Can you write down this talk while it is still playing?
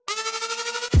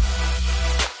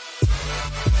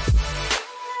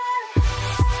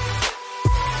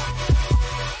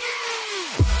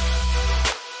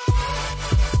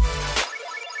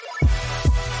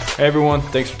Hey everyone,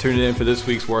 thanks for tuning in for this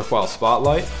week's WorthWhile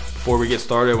Spotlight. Before we get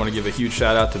started, I want to give a huge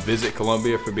shout out to Visit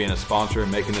Columbia for being a sponsor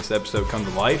and making this episode come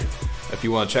to life. If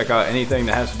you want to check out anything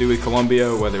that has to do with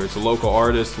Columbia, whether it's a local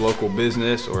artist, local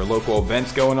business, or local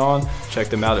events going on, check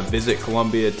them out at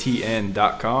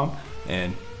visitcolumbiatn.com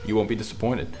and you won't be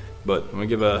disappointed. But I'm going to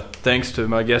give a thanks to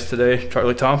my guest today,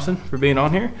 Charlie Thompson, for being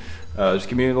on here. Just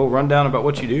give me a little rundown about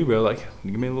what you do, bro. Like,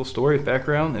 give me a little story,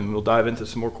 background, and we'll dive into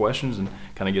some more questions and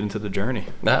kind of get into the journey.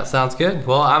 That sounds good.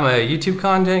 Well, I'm a YouTube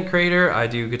content creator. I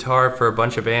do guitar for a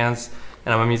bunch of bands,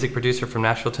 and I'm a music producer from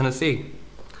Nashville, Tennessee.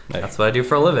 Hey. That's what I do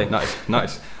for a living. Nice.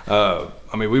 I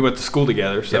mean, we went to school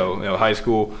together, so yep. High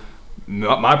school.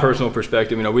 My personal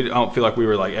perspective, I don't feel like we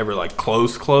were ever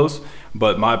close,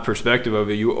 but my perspective of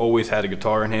it, you always had a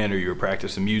guitar in hand or you were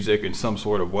practicing music in some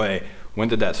sort of way. When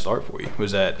did that start for you?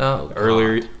 Was that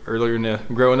earlier in the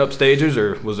growing up stages,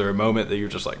 or was there a moment that you were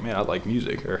just like, man, I like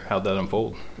music, or how'd that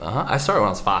unfold? I started when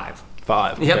I was 5.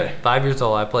 5? Okay. Yep, 5 years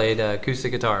old. I played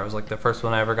acoustic guitar. It was like the first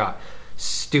one I ever got.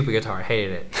 Stupid guitar. I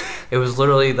hated it. It was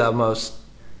literally the most...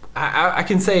 I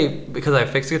can say, because I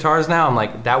fixed guitars now, I'm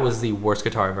like, that was the worst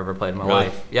guitar I've ever played in my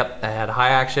life. Yep, I had high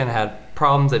action, had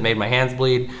problems, it made my hands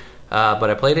bleed, but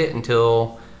I played it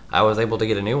until I was able to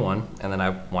get a new one, and then I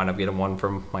wound up getting one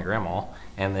from my grandma,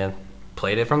 and then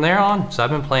played it from there on. So I've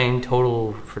been playing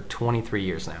total for 23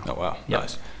 years now. Oh, wow. Yep.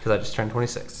 Nice. Because I just turned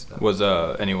 26. So. Was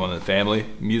anyone in the family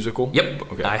musical?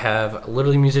 Yep. Okay. I have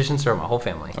literally musicians throughout my whole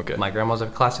family. Okay. My grandma's a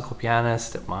classical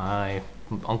pianist, my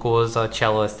uncle is a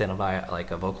cellist and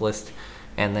a vocalist,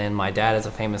 and then my dad is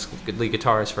a famous lead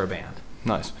guitarist for a band.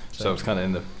 Nice. So it's kind of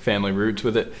in the family roots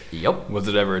with it. Yep. Was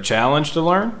it ever a challenge to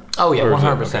learn? Oh yeah,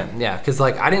 100%. Okay. Yeah, because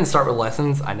I didn't start with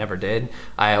lessons. I never did.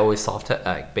 I always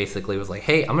basically was like,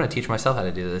 hey, I'm gonna teach myself how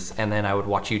to do this, and then I would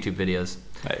watch YouTube videos.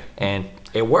 Hey. And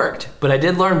it worked, but I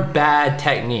did learn bad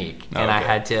technique, and I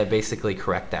had to basically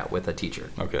correct that with a teacher.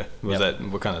 Okay. Was that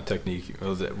what kind of technique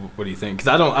was it? What do you think? Because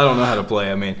I don't know how to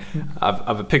play. I mean,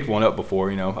 I've picked one up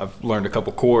before. I've learned a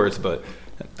couple chords, but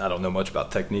I don't know much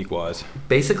about technique wise.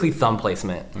 Basically thumb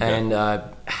placement and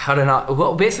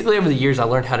basically over the years I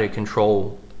learned how to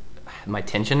control my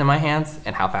tension in my hands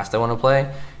and how fast I want to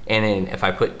play. And then if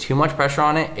I put too much pressure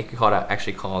on it, it could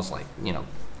actually cause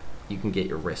you can get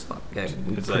your wrist up. Is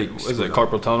it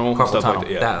carpal tunnel? Carpal tunnel.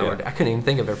 Like that? Yeah. Word. I couldn't even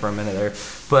think of it for a minute there.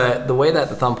 But the way that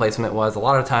the thumb placement was, a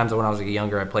lot of times when I was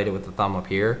younger, I played it with the thumb up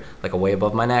here, like way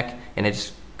above my neck, and it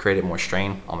just created more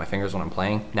strain on my fingers when I'm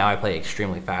playing. Now I play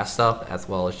extremely fast stuff as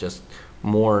well as just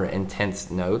more intense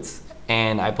notes,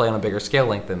 and I play on a bigger scale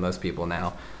length than most people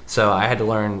now. So I had to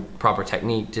learn proper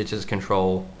technique to just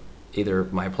control either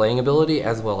my playing ability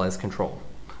as well as control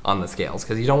on the scales,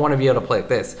 because you don't want to be able to play like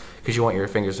this because you want your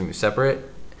fingers to move separate.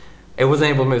 It wasn't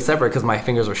able to move separate because my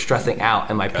fingers were stressing out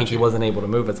and my pinky wasn't able to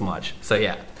move as much. So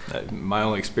yeah. My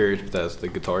only experience with that is the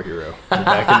Guitar Hero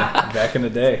back in the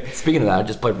day. Speaking of that, I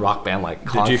just played Rock Band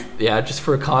Did you? Yeah, just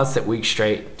for a constant week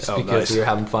straight, just because we were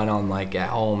having fun on at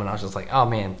home, and I was just like, oh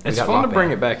man, it's fun to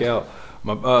bring it back out.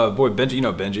 My boy Benji,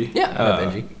 Benji? Yeah, I know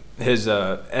Benji. His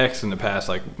ex in the past,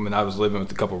 when I was living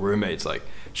with a couple roommates,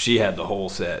 she had the whole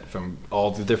set from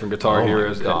all the different Guitar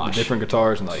Heroes, the different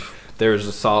guitars, and there was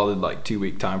a solid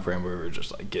 2-week time frame where we were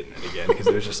just getting it again, because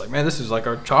it was just man, this is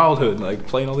our childhood,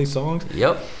 playing all these songs.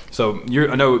 Yep. So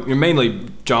I know your mainly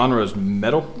genre is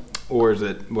metal, or is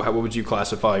it, what would you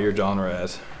classify your genre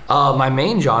as? My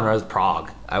main genre is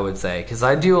prog, I would say, because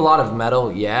I do a lot of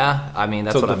metal. Yeah, I mean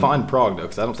that's so define prog though,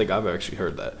 because I don't think I've actually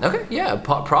heard that. Okay, yeah,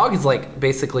 prog is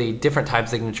basically different time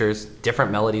signatures,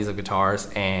 different melodies of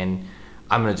guitars, and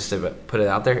I'm gonna just put it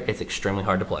out there. It's extremely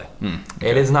hard to play.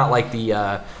 Okay. It is not like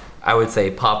the I would say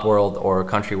pop world or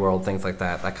country world, things like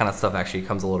that. That kind of stuff actually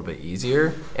comes a little bit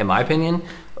easier, in my opinion.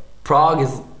 Prog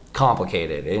is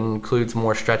complicated. It includes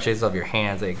more stretches of your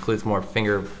hands. It includes more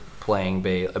finger playing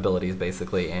abilities,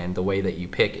 basically, and the way that you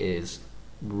pick is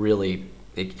really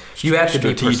you have to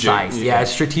be precise. Yeah,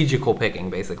 it's strategical picking,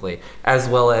 basically, as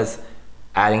well as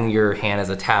adding your hand as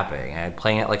a tapping and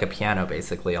playing it like a piano,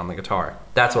 basically, on the guitar.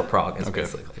 That's what prog is,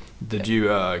 basically. Did you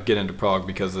get into prog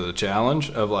because of the challenge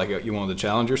of you wanted to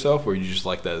challenge yourself, or you just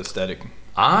like that aesthetic?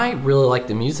 I really like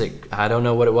the music. I don't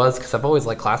know what it was, because I've always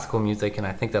liked classical music, and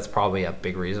I think that's probably a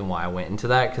big reason why I went into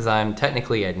that, because I'm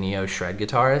technically a neo shred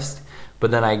guitarist, but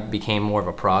then I became more of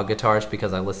a prog guitarist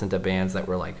because I listened to bands that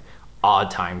were odd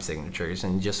time signatures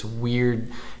and just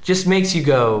weird, just makes you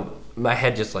go, my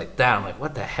head just that. I'm like,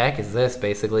 what the heck is this,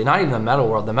 basically? Not even the metal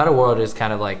world. The metal world is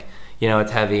kind of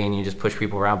it's heavy and you just push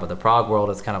people around, but the prog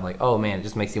world is kind of oh man, it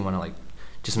just makes you want to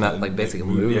just basically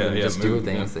move and just do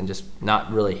things and just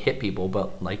not really hit people,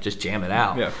 but just jam it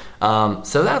out.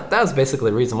 So that was basically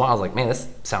the reason why I was like, man, this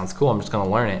sounds cool. I'm just going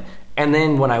to learn it. And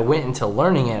then when I went into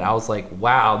learning it, I was like,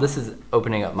 wow, this is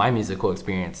opening up my musical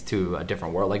experience to a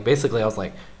different world. Like basically I was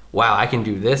like, wow, I can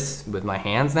do this with my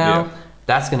hands now. Yeah.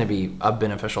 That's going to be a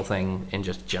beneficial thing in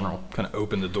just general. Kind of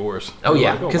open the doors. Oh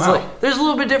yeah, because like, there's a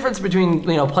little bit difference between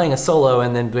playing a solo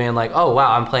and then being like, oh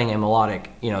wow, I'm playing a melodic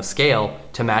scale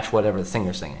to match whatever the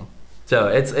singer's singing. So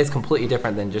it's completely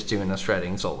different than just doing a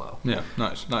shredding solo. Yeah,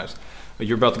 nice.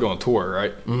 You're about to go on tour,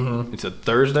 right? Mm-hmm. It's a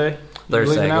Thursday.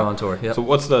 Thursday, go on tour. Yep. So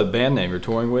what's the band name you're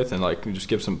touring with? And like, just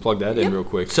plug that in real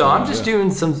quick. So I'm just doing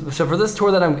some. So for this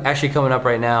tour that I'm actually coming up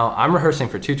right now, I'm rehearsing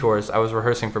for 2 tours. I was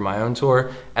rehearsing for my own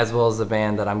tour as well as the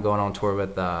band that I'm going on tour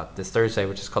with this Thursday,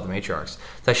 which is called the Matriarchs.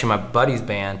 It's actually my buddy's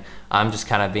band. I'm just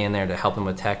kind of being there to help them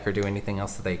with tech or do anything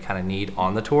else that they kind of need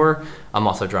on the tour. I'm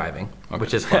also driving,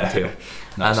 which is fun too.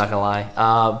 Nice. I'm not gonna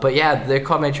lie. But yeah, they're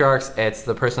called Matriarchs. It's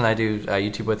the person I do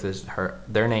YouTube with is her.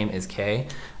 Their name is Kay.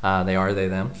 They are they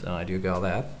them. So I do go all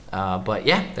that. But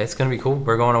yeah, it's gonna be cool.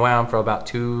 We're going around for about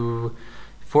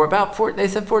they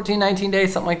said 14, 19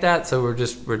 days, something like that. So we're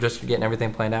just getting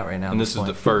everything planned out right now. And this is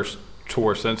the first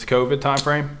tour since COVID time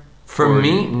frame? For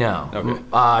me, no.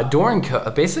 Okay. During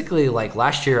basically like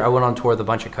last year, I went on tour with a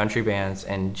bunch of country bands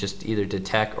and just either did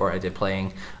tech or I did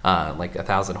playing like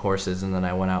 1,000 Horses, and then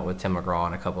I went out with Tim McGraw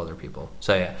and a couple other people.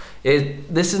 So yeah,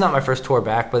 this is not my first tour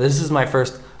back, but this is my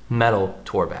first metal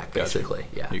tour back, basically.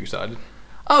 Gotcha. Yeah. You excited?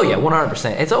 Oh yeah,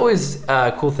 100%. It's always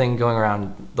a cool thing going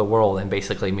around the world and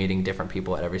basically meeting different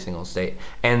people at every single state.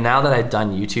 And now that I've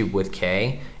done YouTube with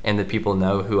Kay and the people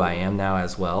know who I am now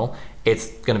as well,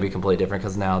 it's going to be completely different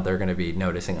because now they're going to be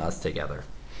noticing us together.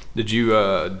 Did you,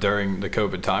 during the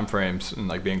COVID time frames and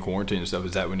like being quarantined and stuff,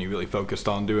 is that when you really focused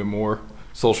on doing more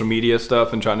social media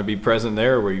stuff and trying to be present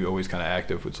there, or were you always kind of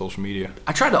active with social media?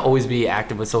 I tried to always be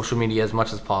active with social media as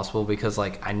much as possible because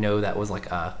like I know that was like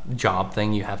a job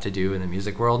thing you have to do in the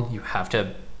music world. You have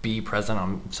to be present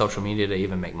on social media to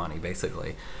even make money,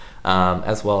 basically,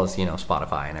 as well as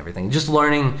Spotify and everything. Just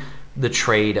learning the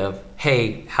trade of,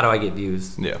 hey, how do I get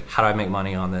views? Yeah. How do I make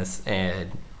money on this?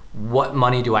 And what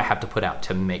money do I have to put out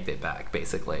to make it back,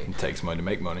 basically? It takes money to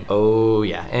make money. Oh,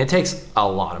 yeah. And it takes a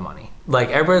lot of money. Like,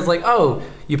 everybody's like, oh,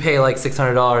 you pay like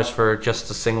 $600 for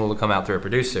just a single to come out through a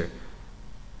producer.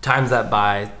 Times that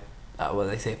by, what do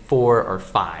they say, 4 or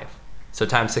 5. So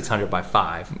times 600 by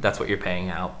 5, that's what you're paying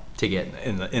out to get.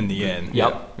 In the end.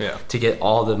 Yep. Yeah. To get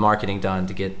all the marketing done,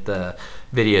 to get the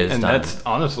videos done. And that's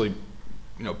honestly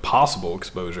possible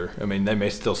exposure. I mean, they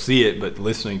may still see it, but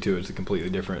listening to it is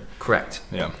completely different. Correct.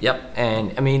 Yeah. Yep.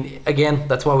 And I mean, again,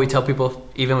 that's why we tell people,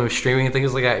 even with streaming and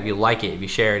things like that, if you like it, if you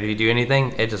share it, if you do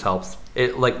anything, it just helps.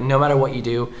 It, like, no matter what you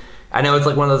do, I know it's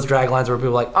like one of those drag lines where people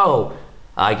are like, oh,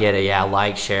 I get it, yeah,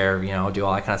 like, share, do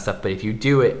all that kind of stuff. But if you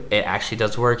do it, it actually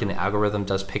does work, and the algorithm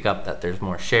does pick up that there's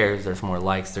more shares, there's more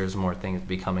likes, there's more things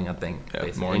becoming a thing. Yeah,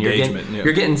 basically. more and engagement.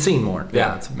 You're getting seen more. Yeah,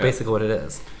 that's basically what it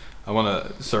is. I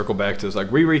want to circle back to this.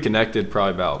 Like, we reconnected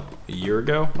probably about a year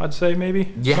ago, I'd say,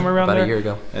 maybe. Yeah, somewhere around about there. A year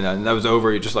ago. And that was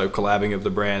over just like collabing of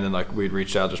the brand, and like we'd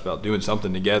reached out just about doing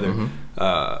something together.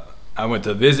 Mm-hmm. I went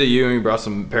to visit you, and we brought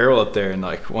some apparel up there. And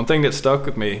like one thing that stuck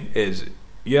with me is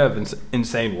you have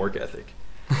insane work ethic.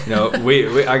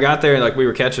 I got there and like we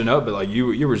were catching up, but like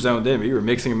you were zoned in. You were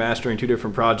mixing and mastering 2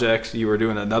 different projects. You were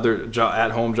doing another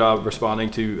at-home job,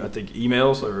 responding to I think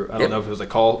emails, or I don't know if it was a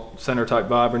call center type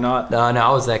vibe or not. No,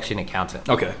 I was actually an accountant.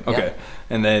 Okay. Yep.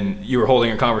 And then you were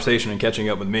holding a conversation and catching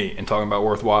up with me and talking about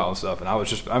WorthWhile and stuff. And I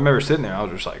remember sitting there. I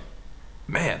was just like,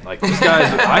 man, like this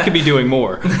guy's. I could be doing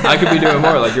more.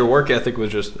 Like your work ethic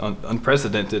was just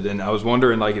unprecedented, and I was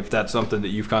wondering like if that's something that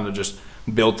you've kind of just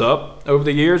built up over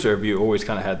the years, or have you always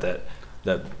kind of had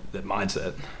that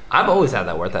mindset? I've always had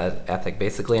that work ethic,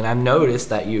 basically, and I've noticed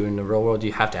that in the real world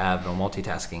you have to have a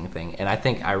multitasking thing, and I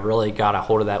think I really got a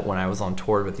hold of that when I was on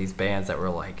tour with these bands that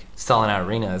were like selling out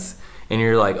arenas. And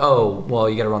you're like, oh, well,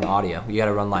 you got to run the audio. You got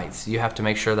to run lights. You have to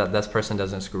make sure that this person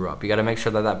doesn't screw up. You got to make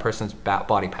sure that person's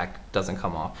body pack doesn't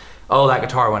come off. Oh, that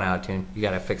guitar went out of tune. You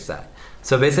got to fix that.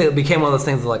 So basically it became one of those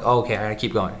things like, oh, okay, I got to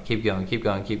keep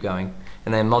going.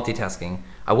 And then multitasking.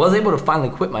 I was able to finally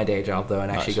quit my day job, though,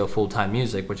 and actually go full-time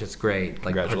music, which is great.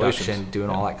 Like production, doing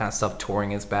all that kind of stuff,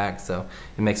 touring is back. So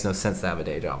it makes no sense to have a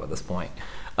day job at this point.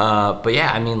 But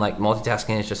yeah, I mean, like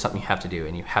multitasking is just something you have to do,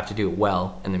 and you have to do it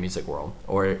well in the music world.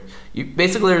 Or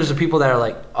basically there's the people that are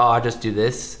like, oh, I just do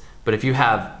this. But if you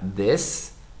have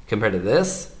this compared to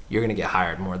this, you're gonna get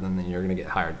hired more than you're gonna get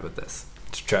hired with this.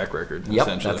 It's a track record. Yep,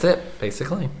 essentially. That's it,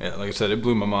 basically. Yeah, like I said, it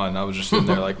blew my mind. I was just sitting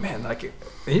there like, man, like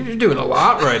you're doing a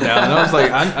lot right now, and I was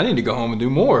like, I need to go home and do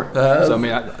more. So I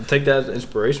mean, I take that as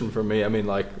inspiration from me. I mean,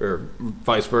 like, or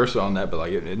vice versa on that, but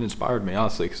like it inspired me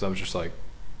honestly, because I was just like,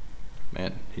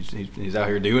 man, he's out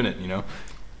here doing it,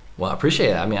 Well, I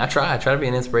appreciate it. I mean, I try to be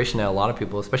an inspiration to a lot of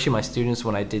people, especially my students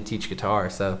when I did teach guitar.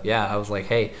 So yeah, I was like,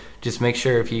 hey, just make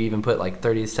sure if you even put like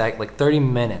 30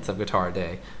 minutes of guitar a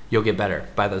day, you'll get better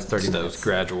by those 30 minutes. Those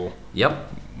gradual.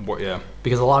 Yep. Yeah.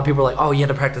 Because a lot of people are like, oh, you had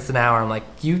to practice an hour. I'm like,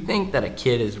 you think that a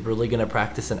kid is really going to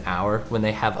practice an hour when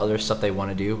they have other stuff they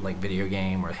want to do, like video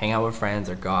game or hang out with friends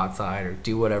or go outside or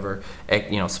do whatever,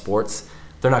 sports?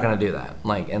 They're not going to do that.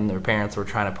 And their parents were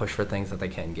trying to push for things that they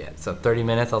can get. So 30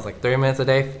 minutes, I was like, 30 minutes a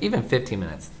day, even 15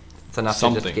 minutes. It's enough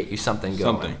to just get you something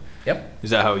going. Something. Yep. Is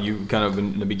that how you kind of,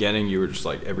 in the beginning, you were just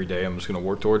like, every day I'm just going to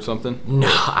work towards something?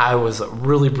 No, I was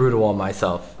really brutal on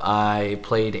myself. I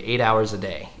played 8 hours a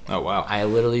day. Oh, wow. I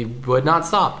literally would not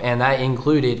stop. And that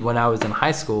included when I was in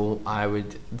high school, I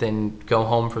would then go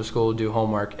home from school, do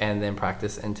homework, and then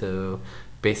practice into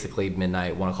basically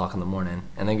midnight, 1 o'clock in the morning,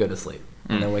 and then go to sleep.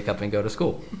 And then wake up and go to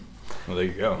school. Well, there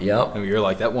you go. Yep. I mean, you're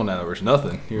like, that 1 hour is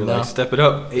nothing. You're like, step it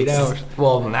up, 8 hours.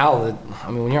 Well, now,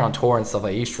 when you're on tour and stuff,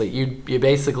 like you sleep, you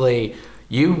basically,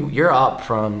 you're up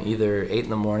from either 8 in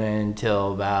the morning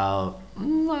till about,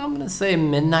 I'm going to say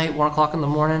midnight, 1 o'clock in the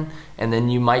morning. And then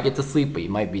you might get to sleep, but you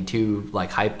might be too,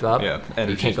 hyped up. Yeah.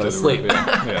 And you can't go to sleep.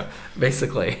 Yeah.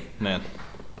 Basically. Man.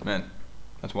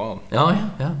 That's wild. Oh,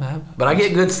 yeah. But I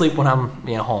get good sleep when I'm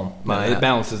home. It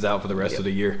balances out for the rest of the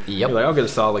year. Yep. You're like, I'll get a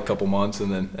solid couple months,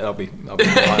 and then I'll be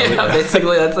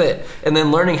basically, that's it. And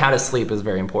then learning how to sleep is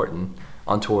very important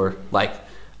on tour.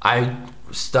 I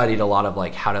studied a lot of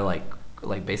how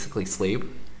to basically sleep,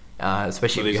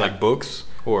 especially these books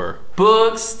or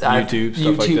books,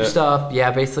 YouTube stuff.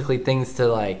 Yeah, basically things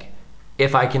to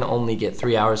if I can only get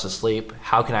 3 hours of sleep,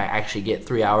 how can I actually get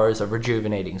 3 hours of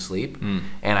rejuvenating sleep? And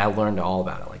I learned all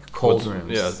about it, cold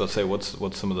rooms. Yeah, let's say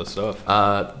what's some of the stuff?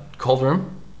 Cold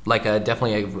room,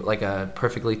 definitely a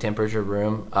perfectly temperature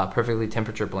room, perfectly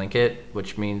temperature blanket,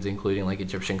 which means including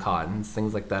Egyptian cottons,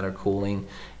 things like that are cooling,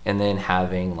 and then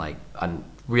having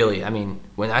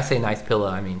when I say nice pillow,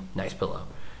 I mean nice pillow.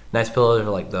 Nice pillows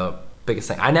are the biggest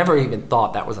thing. I never even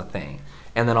thought that was a thing,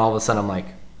 and then all of a sudden I'm like,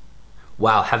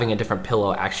 wow, having a different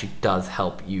pillow actually does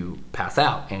help you pass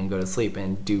out and go to sleep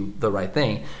and do the right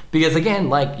thing. Because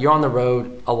again, you're on the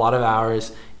road a lot of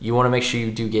hours, you want to make sure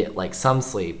you do get some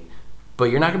sleep,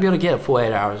 but you're not going to be able to get a full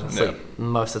 8 hours of sleep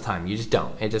most of the time. You just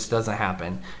don't. It just doesn't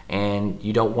happen. And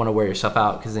you don't want to wear yourself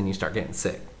out because then you start getting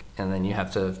sick. And then you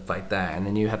have to fight that. And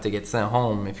then you have to get sent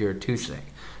home if you're too sick.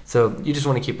 So you just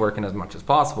want to keep working as much as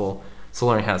possible. So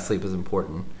learning how to sleep is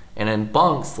important. And in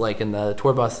bunks, in the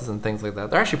tour buses and things like that,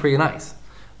 they're actually pretty nice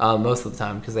most of the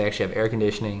time because they actually have air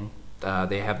conditioning.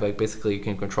 They have basically you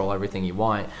can control everything you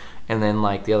want. And then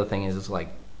the other thing is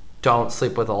don't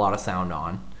sleep with a lot of sound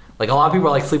on. A lot of people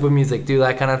are sleep with music, do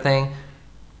that kind of thing.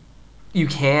 You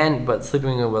can, but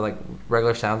sleeping with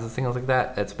regular sounds and things like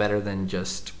that, that's better than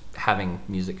just having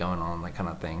music going on, that kind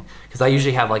of thing. Because I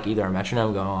usually have either a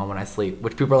metronome going on when I sleep,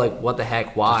 which people are like, what the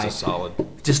heck, why? Just a solid.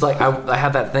 Just I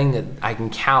have that thing that I can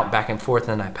count back and forth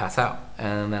and then I pass out.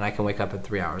 And then I can wake up in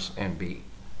 3 hours and be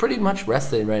pretty much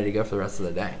rested and ready to go for the rest of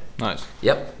the day. Nice.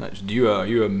 Yep. Nice. Do you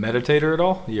a meditator at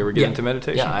all? You ever get into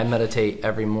meditation? Yeah, I meditate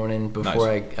every morning before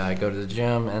I go to the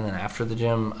gym, and then after the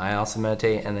gym I also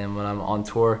meditate, and then when I'm on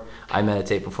tour I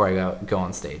meditate before I go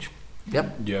on stage.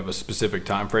 Yep. Do you have a specific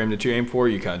time frame that you aim for?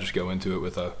 You kind of just go into it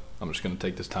with I'm just going to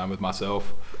take this time with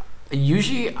myself?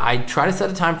 Usually I try to set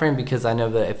a time frame because I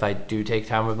know that if I do take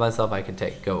time with myself I can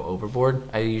go overboard.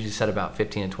 I usually set about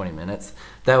 15 to 20 minutes.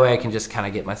 That way I can just kind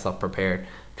of get myself prepared.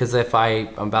 Because if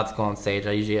I'm about to go on stage,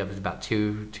 I usually have about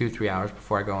 3 hours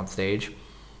before I go on stage.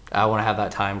 I want to have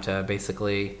that time to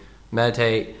basically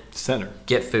meditate,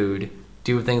 get food,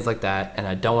 do things like that, and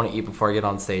I don't want to eat before I get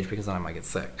on stage because then I might get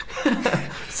sick.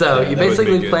 So you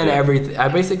basically plan everything. I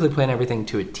basically plan everything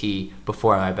to a T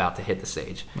before I'm about to hit the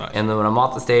stage. Nice. And then when I'm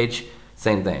off the stage,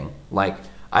 same thing.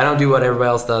 I don't do what everybody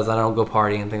else does. I don't go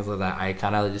party and things like that. I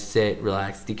kind of just sit,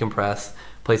 relax, decompress,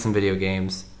 play some video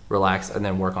games, relax, and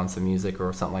then work on some music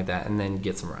or something like that, and then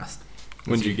get some rest.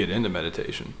 When did you get into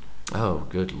meditation? Oh,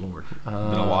 good Lord. Been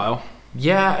a while?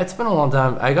 Yeah, it's been a long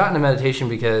time. I got into meditation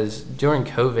because during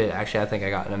COVID, actually, I think I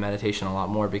got into meditation a lot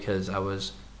more because I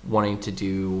was wanting to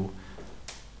do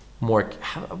more.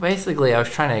 Basically, I was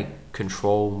trying to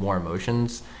control more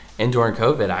emotions. And during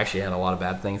COVID, I actually had a lot of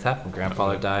bad things happen.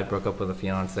 Grandfather died, broke up with a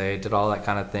fiance, did all that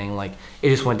kind of thing. It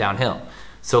just went downhill.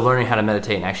 So learning how to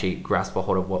meditate and actually grasp a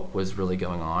hold of what was really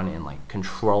going on and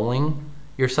controlling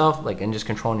yourself, and just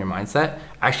controlling your mindset,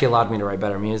 actually allowed me to write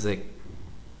better music,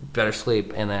 better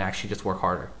sleep, and then actually just work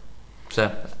harder.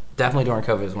 So definitely during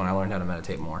COVID is when I learned how to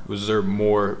meditate more. Was there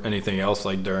anything else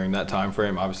during that time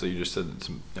frame? Obviously you just said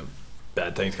some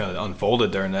bad things kind of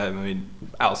unfolded during that. I mean,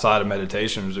 outside of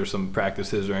meditation, was there some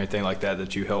practices or anything like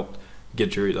that you helped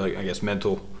get your, like, I guess,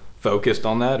 mental focused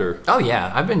on that? Or Oh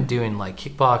yeah, I've been doing like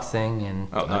kickboxing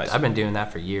and nice. I've been doing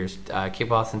that for years.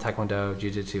 Kickboxing, taekwondo,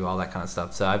 jiu-jitsu, all that kind of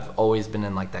stuff. So I've always been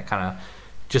in like that kind of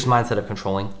just mindset of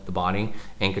controlling the body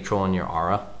and controlling your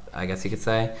aura, I guess you could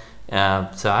say.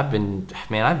 So I've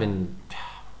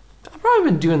probably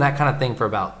been doing that kind of thing for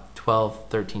about 12,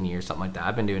 13 years, something like that.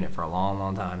 I've been doing it for a long,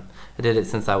 long time. I did it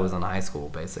since I was in high school,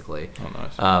 basically. Oh,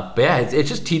 nice. But yeah, it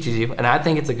just teaches you, and I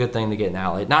think it's a good thing to get an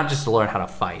outlet, not just to learn how to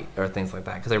fight or things like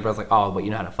that, because everybody's like, oh, but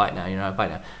you know how to fight now,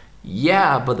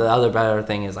 Yeah, but the other better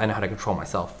thing is I know how to control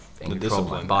myself and control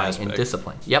my body aspect. and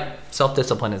discipline. Yep,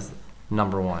 self-discipline is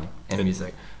number one in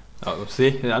music. Oh, see,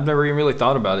 I've never even really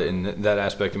thought about it in that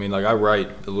aspect. I mean, like, I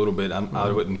write a little bit.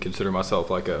 I wouldn't consider myself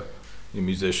like a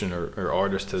musician or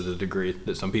artist to the degree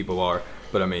that some people are,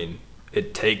 but I mean,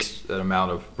 it takes an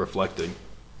amount of reflecting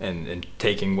and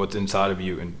taking what's inside of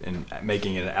you and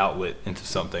making it an outlet into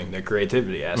something, the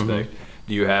creativity aspect.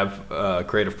 Do you have a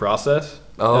creative process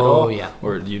at all? Yeah.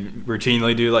 Or do you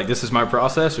routinely do like, this is my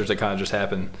process, or does it kind of just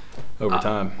happen over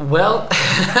time? Well,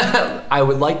 I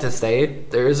would like to say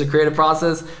there is a creative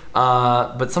process,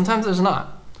 but sometimes there's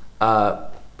not.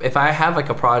 If I have like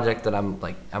a project that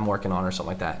I'm working on or something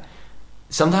like that,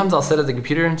 sometimes I'll sit at the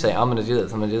computer and say, I'm going to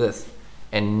do this,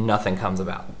 and nothing comes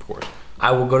about. Of course.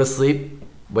 I will go to sleep,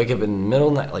 wake up in the middle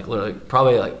of the night, like literally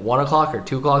probably like 1 o'clock or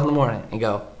 2 o'clock in the morning, and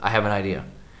go, I have an idea.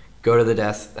 Go to the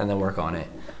desk and then work on it.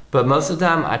 But most of the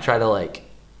time I try to like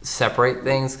separate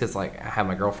things, because like I have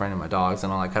my girlfriend and my dogs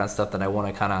and all that kind of stuff that I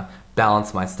want to kind of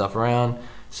balance my stuff around.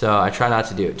 So I try not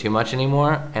to do it too much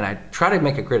anymore, and I try to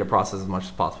make a creative process as much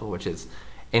as possible, which is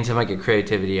into my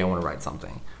creativity, I want to write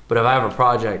something. But if I have a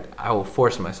project, I will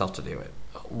force myself to do it,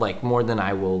 like more than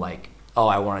I will like, oh,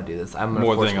 I want to do this. I'm gonna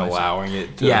more force than myself. allowing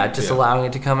it to, Allowing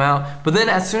it to come out. But then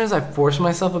as soon as I force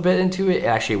myself a bit into it, it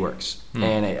actually works.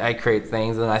 And I create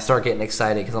things, and I start getting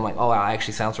excited because I'm like, oh, wow, it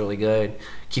actually sounds really good.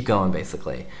 Keep going,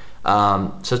 basically.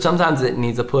 So sometimes it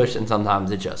needs a push, and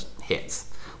sometimes it just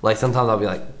hits. Like sometimes I'll be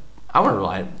like, I'm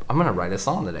gonna write a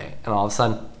song today, and all of a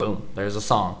sudden, boom, there's a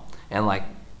song. And like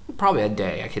probably a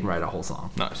day I can write a whole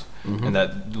song. Nice. And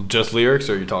that just lyrics,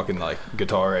 or are you talking like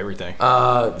guitar, everything?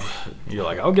 You're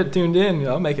like, I'll get tuned in,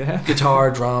 I'll make it happen. Guitar,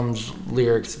 drums,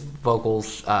 lyrics,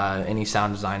 vocals, any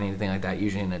sound design, anything like that,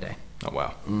 usually in a day. Oh,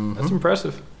 wow. That's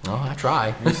impressive. Oh, I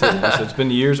try. So it's been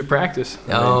years of practice.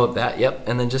 Yep.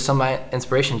 And then just some of my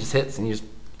inspiration just hits, and you just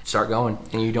start going,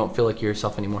 and you don't feel like you're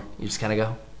yourself anymore. You just kind of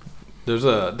go.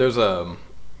 There's a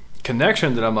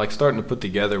connection that I'm like starting to put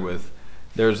together with.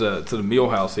 There's to the Meal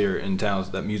House here in town,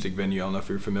 that music venue. I don't know if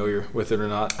you're familiar with it or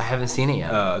not. I haven't seen it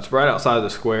yet. It's right outside of the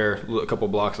square, a couple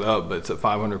blocks up, but it's a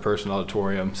 500-person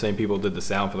auditorium. Same people did the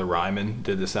sound for the Ryman,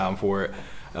 did the sound for it.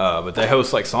 But they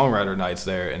host like songwriter nights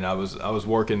there, and I was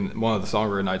working one of the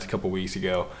songwriter nights a couple weeks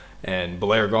ago, and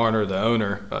Blair Garner, the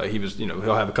owner, he was,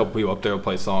 he'll have a couple people up there who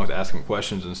play songs, ask him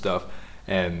questions and stuff.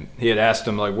 And he had asked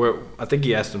him, like, I think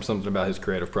he asked him something about his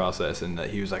creative process, and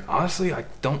he was like, honestly, I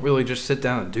don't really just sit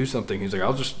down and do something. He's like,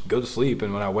 I'll just go to sleep,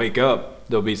 and when I wake up,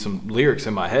 there'll be some lyrics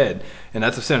in my head. And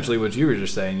that's essentially what you were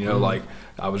just saying, like,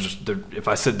 I was just, if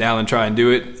I sit down and try and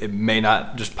do it, it may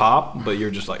not just pop, but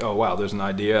you're just like, oh, wow, there's an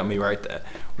idea, let me write that.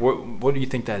 What do you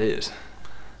think that is?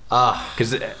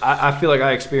 Because I feel like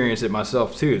I experience it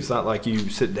myself, too. It's not like you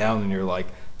sit down and you're like,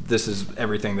 this is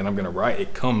everything that I'm going to write.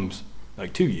 It comes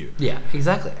like to you. Yeah,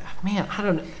 exactly. Man,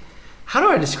 how do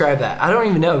I describe that? I don't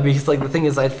even know, because like the thing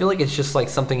is, I feel like it's just like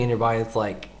something in your body. It's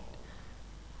like,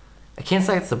 I can't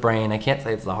say it's the brain, I can't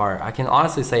say it's the heart. I can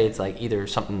honestly say it's like either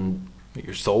something,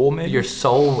 your soul, maybe. Your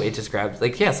soul, it just grabs,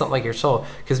 like, yeah, something like your soul,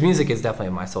 because music is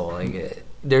definitely my soul. Like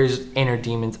there's inner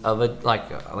demons of it, like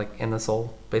in the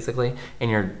soul, basically, and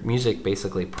your music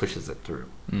basically pushes it through.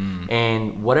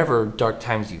 And whatever dark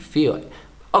times you feel.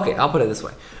 Okay, I'll put it this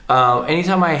way.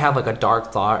 Anytime I have like a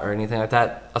dark thought or anything like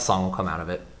that, a song will come out of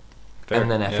it. Fair. And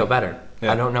then I feel better.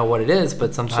 Yeah. I don't know what it is,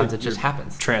 but sometimes it just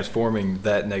happens. Transforming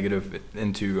that negative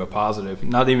into a positive.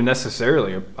 Not even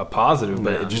necessarily a positive,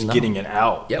 but getting it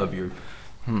out of your...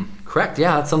 Correct,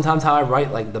 yeah. That's sometimes how I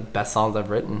write like the best songs I've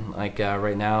written. Like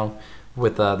right now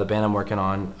with the band I'm working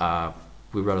on,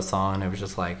 we wrote a song, and it was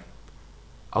just like,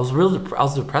 I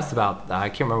was depressed about, I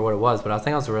can't remember what it was, but I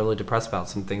think I was really depressed about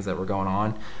some things that were going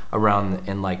on around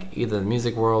in like either the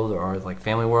music world or like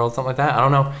family world, something like that. I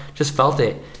don't know, just felt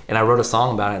it, and I wrote a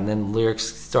song about it, and then lyrics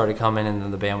started coming, and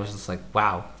then the band was just like,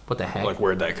 wow, what the heck? Like,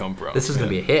 where'd that come from? This is going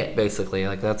to be a hit, basically.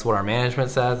 Like, that's what our management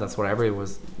says. That's what everybody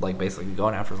was like basically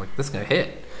going after. Was like, this is going to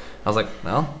hit. I was like,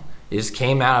 well, It just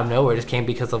came out of nowhere. It just came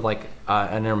because of like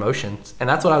an inner emotions. And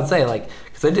that's what I would say, like,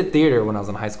 because I did theater when I was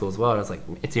in high school as well. I was like,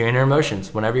 it's your inner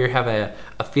emotions. Whenever you have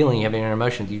a feeling, you have inner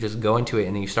emotions, you just go into it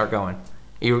and then you start going.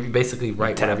 You basically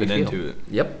write whatever you feel. Into it.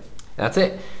 Yep. That's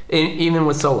it. Even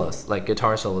with solos, like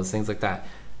guitar solos, things like that.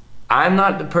 I'm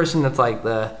not the person that's like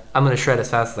I'm going to shred as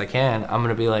fast as I can. I'm going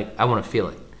to be like, I want to feel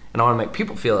it. And I want to make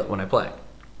people feel it when I play.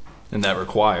 And that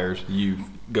requires you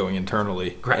going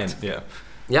internally. Correct. And, yeah.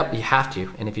 Yep, you have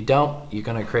to. And if you don't, you're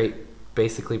going to create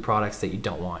basically products that you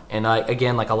don't want. And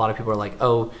again, like a lot of people are like,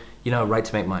 oh, write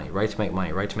to make money, write to make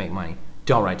money, write to make money.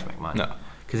 Don't write to make money. No.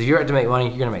 Because if you write to make money,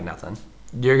 you're going to make nothing.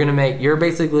 You're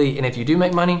basically, and if you do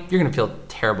make money, you're going to feel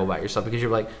terrible about yourself because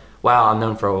you're like, wow, I'm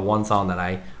known for one song that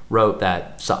I wrote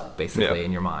that sucked, basically,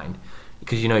 in your mind.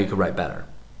 Because you could write better.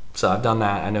 So I've done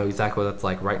that. I know exactly what that's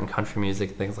like, writing country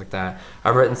music, things like that.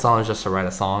 I've written songs just to write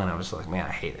a song, and I was just like, man,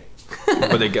 I hate it.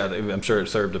 But I'm sure it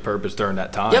served a purpose during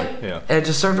that time. Yep. Yeah. It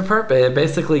just served a purpose. It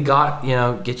basically get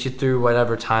you through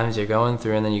whatever times you're going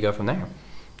through, and then you go from there.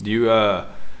 Do you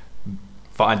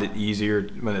find it easier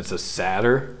when it's a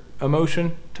sadder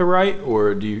emotion to write, or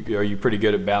are you pretty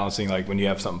good at balancing, like when you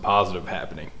have something positive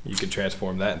happening, you can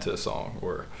transform that into a song?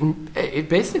 Or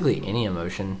basically any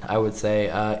emotion, I would say.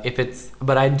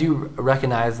 But I do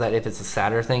recognize that if it's a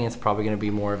sadder thing, it's probably going to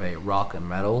be more of a rock and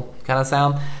metal kind of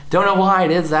sound. Don't know why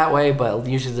it is that way, but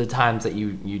usually the times that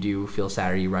you do feel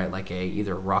sadder, you write like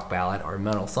either a rock ballad or a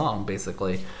metal song,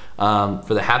 basically. For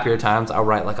the happier times, I'll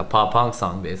write like a pop punk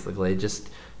song, basically. Just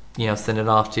send it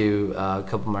off to a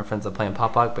couple of my friends that play in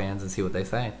pop punk bands and see what they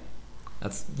say.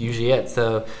 That's usually it.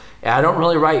 So I don't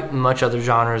really write much other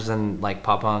genres than like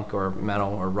pop punk or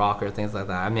metal or rock or things like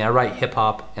that. I mean, I write hip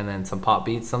hop and then some pop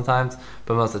beats sometimes,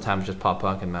 but most of the time it's just pop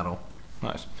punk and metal.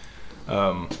 Nice.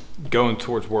 Going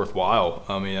towards WorthWhile,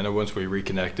 I mean, I know once we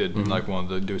reconnected and like wanted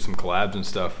to do some collabs and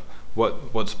stuff,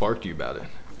 what sparked you about it?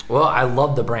 Well, I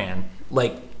love the brand.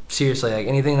 Like, seriously, like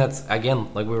anything that's,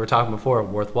 again, like we were talking before,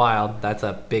 WorthWhile, that's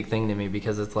a big thing to me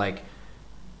because it's like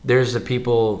there's the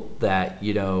people that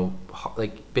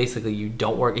like basically you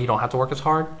don't have to work as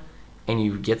hard and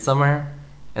you get somewhere,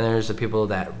 and there's the people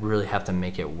that really have to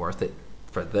make it worth it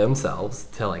for themselves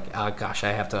to like, oh gosh,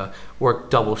 I have to work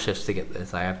double shifts to get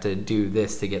this, I have to do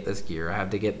this to get this gear, I have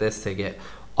to get this to get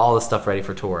all the stuff ready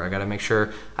for tour. I got to make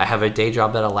sure I have a day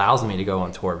job that allows me to go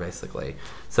on tour, basically.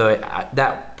 So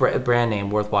that brand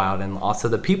name, WorthWhile, and also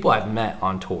the people I've met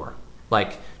on tour,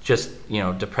 like just,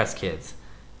 depressed kids,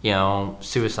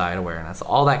 suicide awareness,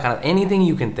 all that kind of, anything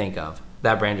you can think of,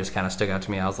 that brand just kind of stuck out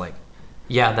to me. I was like,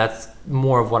 yeah, that's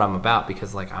more of what I'm about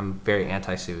because like I'm very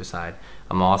anti-suicide.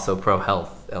 I'm also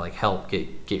pro-health, like help,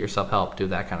 get yourself help, do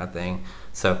that kind of thing.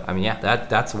 So, I mean, yeah,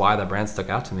 that's why the brand stuck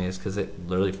out to me, is because it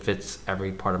literally fits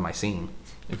every part of my scene.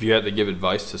 If you had to give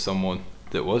advice to someone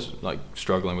that was like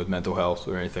struggling with mental health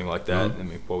or anything like that, I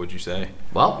mean, what would you say?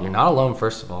 Well, you're not alone,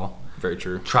 first of all. Very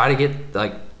true. Try to get,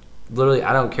 like, literally,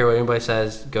 I don't care what anybody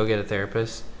says, go get a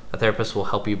therapist. A therapist will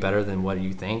help you better than what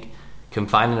you think.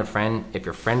 Confiding in a friend. If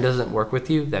your friend doesn't work with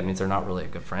you, that means they're not really a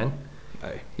good friend.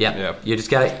 Hey. Yeah. You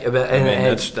just got to...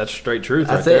 that's straight truth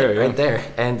right there. Right there.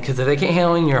 And because if they can't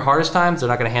handle in your hardest times, they're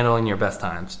not going to handle in your best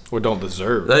times. Or don't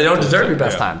deserve. They don't deserve your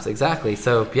best times. Exactly.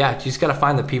 So, yeah, you just got to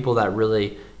find the people that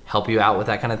really help you out with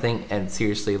that kind of thing. And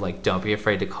seriously, like, don't be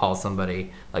afraid to call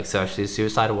somebody. Like, so actually,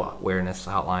 suicide awareness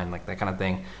hotline, like that kind of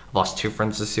thing. I've lost 2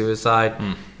 friends to suicide.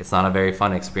 It's not a very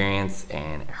fun experience,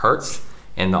 and it hurts.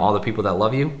 And all the people that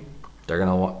love you, they're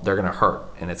gonna hurt,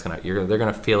 and they're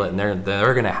gonna feel it, and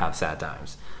they're gonna have sad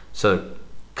times. So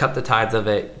cut the tides of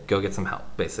it. Go get some help.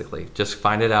 Basically, just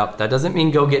find it out. That doesn't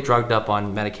mean go get drugged up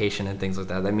on medication and things like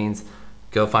that. That means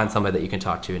go find somebody that you can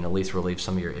talk to and at least relieve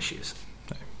some of your issues.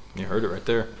 You heard it right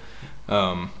there.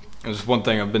 There's one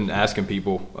thing I've been asking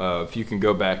people: if you can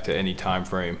go back to any time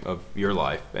frame of your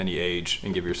life, any age,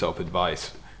 and give yourself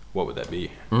advice, what would that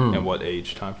be, and what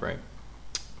age time frame?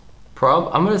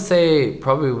 I'm going to say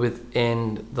probably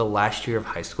within the last year of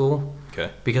high school.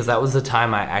 Okay. Because that was the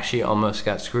time I actually almost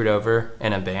got screwed over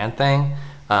in a band thing.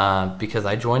 Because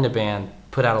I joined a band,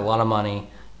 put out a lot of money,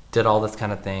 did all this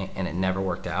kind of thing, and it never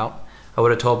worked out. I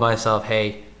would have told myself,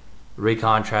 hey, read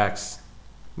contracts,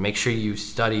 make sure you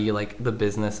study like the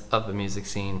business of the music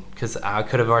scene. Because I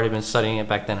could have already been studying it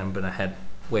back then and been ahead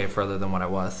way further than what I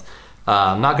was.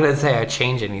 I'm not going to say I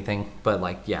changed anything, but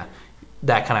like, yeah.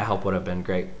 That kind of help would have been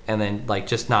great. And then like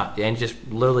just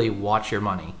literally watch your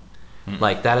money.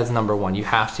 Like that is number one. You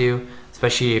have to,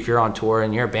 especially if you're on tour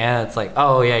and you're a band, it's like,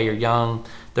 oh yeah, you're young,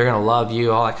 they're going to love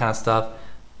you, all that kind of stuff.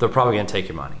 They're probably going to take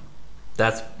your money.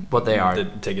 That's what they are. They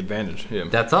take advantage. Yeah.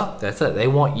 That's it. They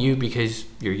want you because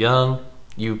you're young,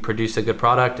 you produce a good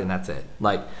product, and that's it.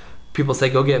 Like People say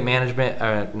go get management.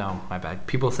 No, my bad.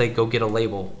 People say go get a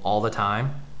label all the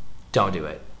time. Don't do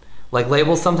it. Like,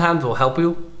 labels sometimes will help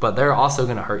you, but they're also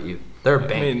going to hurt you. They're a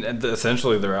bank. I mean,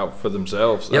 essentially they're out for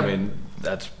themselves. Yep. I mean,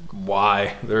 that's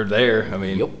why they're there. I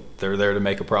mean, Yep. they're there to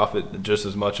make a profit just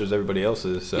as much as everybody else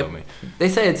is. So, Yep. I mean, They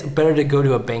say it's better to go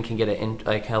to a bank and get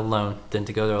a loan than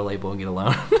to go to a label and get a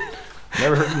loan.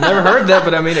 never heard that,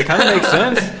 but I mean, it kind of makes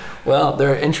sense. Well,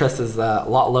 their interest is a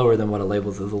lot lower than what a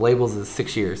labels is. A labels is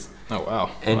 6 years. Oh, wow.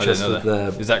 Interest I didn't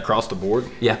know that. Is that across the board?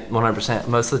 Yeah, 100%.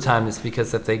 Most of the time it's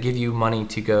because if they give you money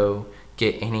to go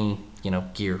get any,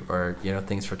 gear or,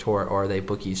 things for tour, or they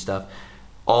book you stuff,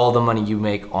 all the money you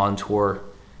make on tour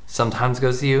sometimes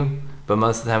goes to you, but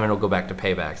most of the time it'll go back to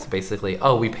paybacks. Basically,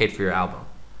 oh, we paid for your album.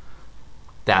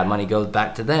 That money goes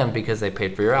back to them because they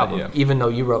paid for your album, even though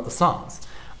you wrote the songs.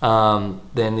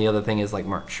 Then the other thing is like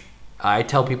merch. I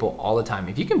tell people all the time,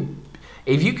 if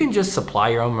you can just supply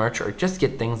your own merch or just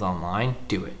get things online,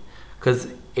 do it. Because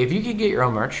if you can get your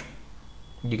own merch,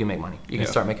 you can make money. You can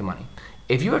start making money.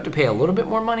 If you have to pay a little bit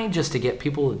more money just to get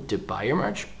people to buy your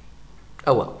merch,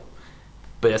 oh well.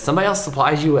 But if somebody else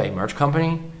supplies you a merch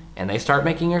company and they start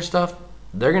making your stuff,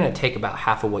 they're going to take about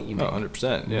half of what you make.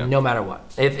 100%, yeah. No matter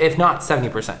what. If not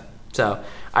 70%. So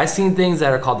I've seen things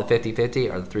that are called the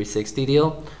 50-50 or the 360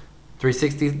 deal.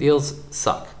 360 deals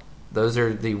suck. Those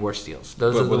are the worst deals.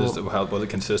 What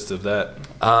consists of that?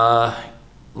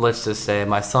 Let's just say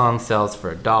my song sells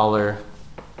for $1.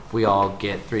 We all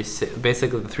get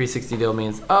basically the 360 deal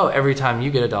means, every time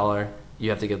you get $1, you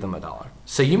have to give them $1.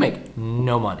 So you make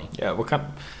no money. Yeah, what kind?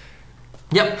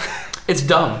 Yep. It's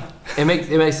dumb. It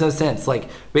makes no sense. Like,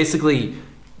 basically,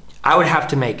 I would have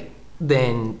to make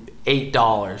then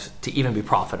 $8 to even be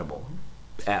profitable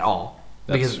at all.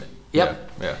 It's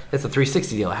a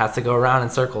 360 deal. It has to go around in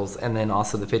circles. And then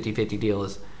also the 50-50 deal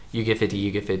is you get 50,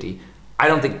 you get 50. I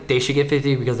don't think they should get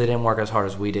 50 because they didn't work as hard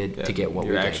as we did to get what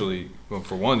we did. Actually, well,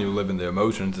 for one, you live in the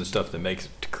emotions and stuff that makes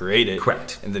to create it.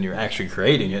 Correct. And then you're actually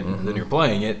creating it, and then you're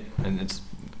playing it, and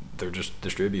they're just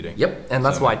distributing. Yep, and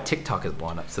that's why TikTok is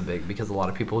blowing up so big, because a lot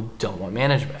of people don't want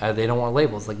management. They don't want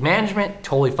labels. Like, management,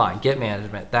 totally fine. Get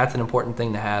management. That's an important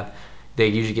thing to have. They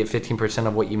usually get 15%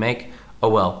 of what you make. Oh,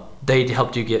 well, they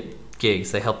helped you get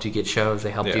gigs. They helped you get shows.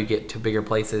 They helped you get to bigger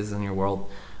places in your world.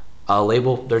 A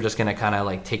label, they're just gonna kind of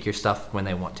like take your stuff when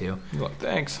they want to. Look,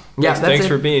 thanks. Yeah, thanks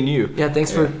for being you. Yeah,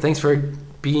 thanks for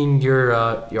being your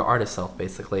artist self,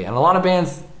 basically. And a lot of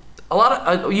bands,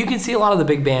 you can see a lot of the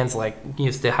big bands like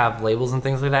used to have labels and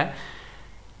things like that.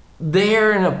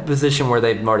 They're in a position where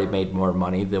they've already made more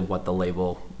money than what the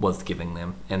label was giving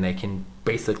them, and they can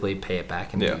basically pay it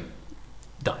back and be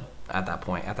done at that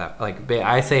point.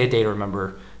 I say A Day to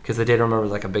Remember, because A Day to Remember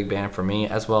is like a big band for me,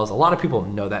 as well as a lot of people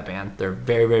know that band. They're a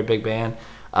very, very big band.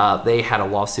 They had a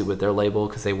lawsuit with their label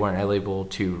because they weren't able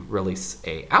to release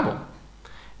a album.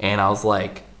 And I was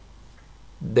like,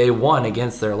 they won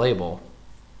against their label.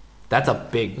 That's a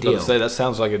big deal. I was about to say, that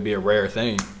sounds like it'd be a rare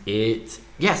thing.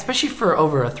 Especially for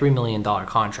over a $3 million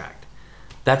contract.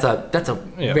 That's a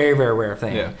very, very rare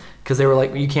thing. Because they were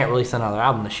like, you can't release another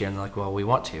album this year. And they're like, well, we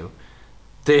want to.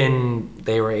 Then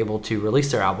they were able to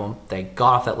release their album. They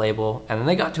got off that label, and then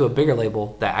they got to a bigger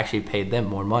label that actually paid them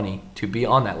more money to be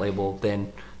on that label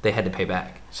than they had to pay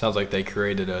back. Sounds like they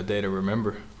created A Day to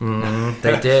Remember. Mm-hmm.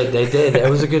 They did. It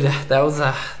was a good. That was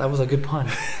a good pun.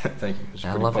 Thank you.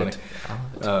 I love it.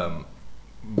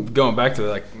 Going back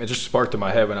to it just sparked in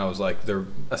my head when I was like, they're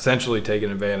essentially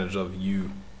taking advantage of you,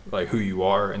 like who you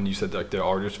are, and you said like the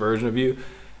artist version of you,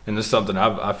 and this is something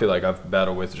I feel like I've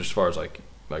battled with just as far as like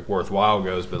WorthWhile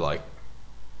goes, but like,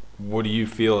 what do you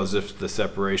feel as if the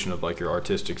separation of like your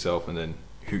artistic self and then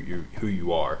who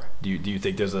you are? Do you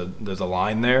think there's a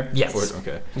line there? Yes.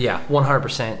 Okay. Yeah,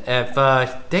 100%.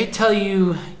 If they tell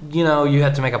you, you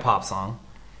have to make a pop song,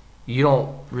 you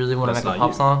don't really want to make a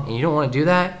pop song, and you don't want to do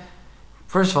that.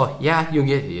 First of all, you'll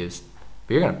get views,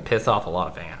 but you're gonna piss off a lot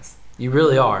of fans. You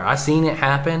really are. I've seen it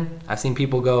happen. I've seen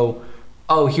people go,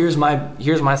 "Oh, here's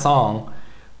my song,"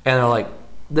 and they're like,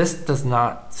 this does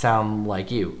not sound like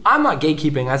you. I'm not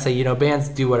gatekeeping. I say, bands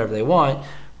do whatever they want,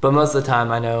 but most of the time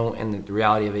I know in the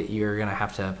reality of it, you're going to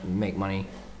have to make money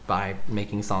by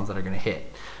making songs that are going to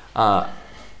hit. I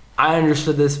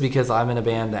understood this because I'm in a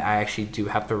band that I actually do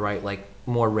have to write like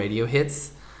more radio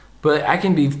hits, but I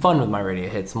can be fun with my radio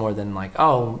hits more than like,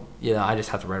 I just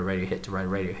have to write a radio hit to write a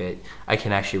radio hit. I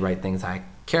can actually write things I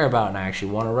care about and I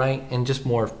actually want to write, and just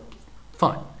more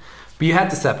fun. But you have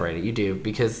to separate it. You do,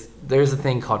 because there's a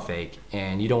thing called fake,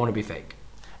 and you don't want to be fake.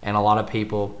 And a lot of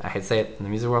people, I hate to say it, in the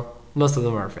music world, most of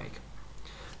them are fake.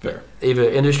 Fair. Even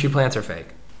industry plants are fake.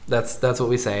 That's what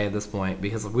we say at this point,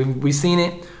 because we've seen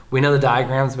it. We know the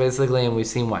diagrams basically, and we've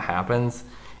seen what happens.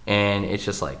 And it's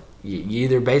just like you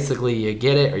either basically you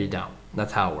get it or you don't.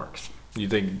 That's how it works. You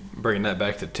think, bringing that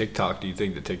back to TikTok, do you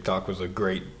think that TikTok was a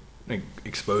great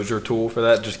exposure tool for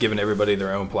that, just giving everybody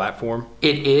their own platform?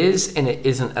 It is, and it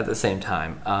isn't at the same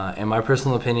time. In my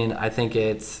personal opinion, I think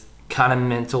it's kind of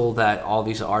mental that all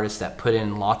these artists that put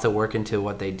in lots of work into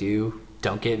what they do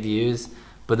don't get views,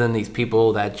 but then these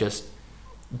people that just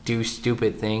do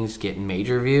stupid things get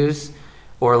major views.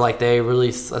 Or like they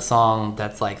release a song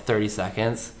that's like 30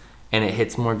 seconds and it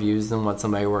hits more views than what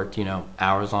somebody worked,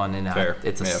 hours on, and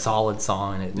it's a solid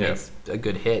song and it makes a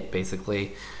good hit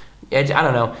basically. I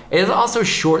don't know. It has also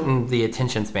shortened the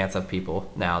attention spans of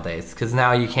people nowadays, because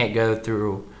now you can't go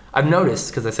through. I've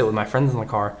noticed, because I sit with my friends in the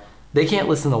car, they can't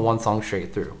listen to one song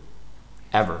straight through,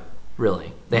 ever,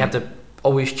 really. They have to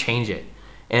always change it.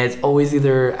 And it's always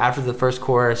either after the first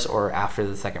chorus or after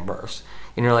the second verse.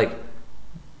 And you're like,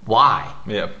 why?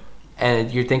 Yeah.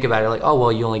 And you think about it like, oh,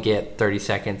 well, you only get 30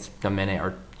 seconds, a minute,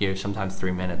 or sometimes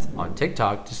 3 minutes on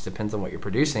TikTok. Just depends on what you're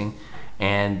producing.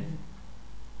 And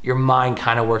your mind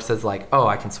kind of works as like, oh,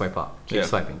 I can swipe up. Keep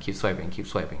swiping.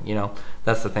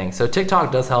 That's the thing. So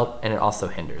TikTok does help, and it also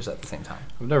hinders at the same time.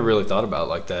 I've never really thought about it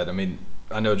like that. I mean,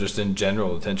 I know just in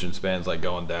general attention spans like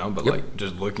going down, but like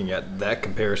just looking at that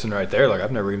comparison right there, like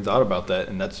I've never even thought about that,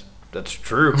 and that's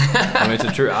true. I mean,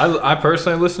 it's true. I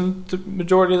personally listen to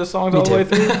majority of the songs all the way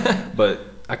through, but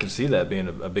I can see that being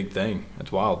a big thing.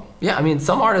 It's wild. Yeah, I mean,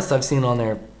 some artists I've seen on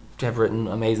there have written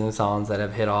amazing songs that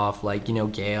have hit off, like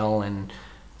Gail, and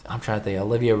I'm trying to think,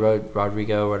 Olivia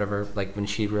Rodrigo or whatever, like when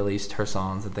she released her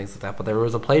songs and things like that. But there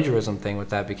was a plagiarism thing with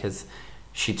that, because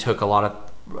she took a lot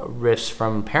of riffs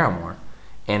from Paramore.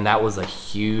 And that was a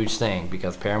huge thing,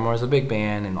 because Paramore is a big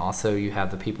band, and also you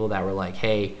have the people that were like,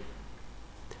 hey,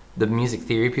 the music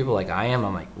theory people like I am,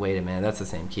 I'm like, wait a minute, that's the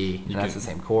same key, and that's the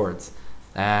same chords.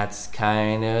 That's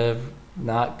kind of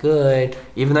not good.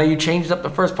 Even though you changed up the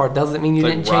first part, doesn't mean you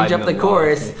didn't change up the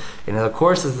chorus. The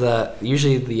chorus is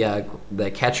usually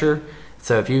the catcher.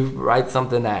 So if you write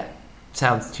something that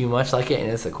sounds too much like it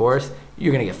and it's a chorus,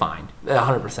 you're gonna get fined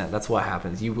 100%. That's what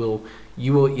happens. You will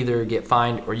either get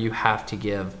fined or you have to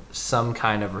give some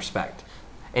kind of respect.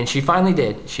 And she finally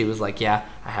did. She was like, yeah,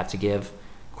 I have to give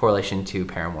correlation to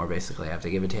Paramore, basically. I have to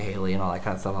give it to Haley and all that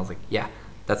kind of stuff. I was like, yeah,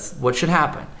 that's what should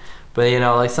happen. But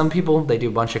like some people, they do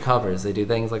a bunch of covers, they do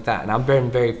things like that, and I've been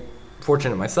very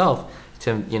fortunate myself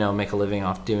to make a living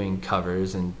off doing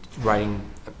covers and writing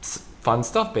fun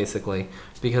stuff, basically,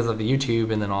 because of the YouTube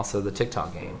and then also the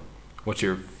TikTok game. What's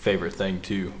your favorite thing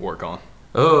to work on?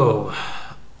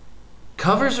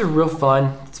 Covers are real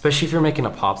fun, especially if you're making a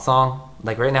pop song.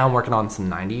 Like right now I'm working on some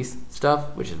 90s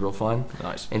stuff, which is real fun.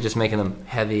 Nice. And just making them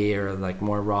heavy or like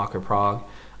more rock or prog.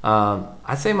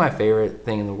 I'd say my favorite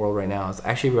thing in the world right now is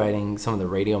actually writing some of the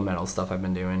radio metal stuff I've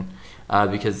been doing,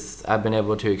 because I've been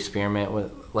able to experiment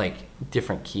with like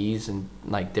different keys and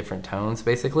like different tones,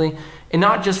 basically, and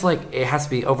not just like it has to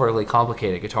be overly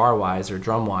complicated guitar wise or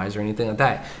drum wise or anything like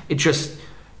that.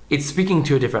 It's speaking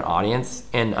to a different audience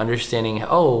and understanding,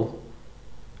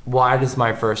 why does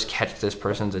my verse catch this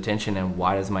person's attention, and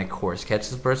why does my chorus catch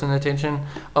this person's attention?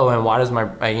 And why does my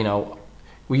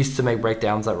we used to make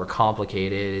breakdowns that were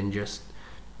complicated and just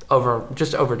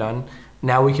overdone.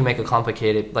 Now we can make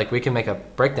we can make a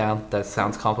breakdown that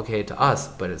sounds complicated to us,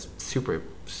 but it's super,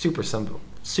 super simple.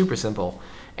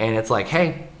 And it's like,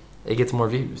 hey, it gets more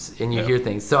views and you hear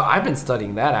things. So I've been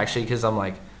studying that actually, because I'm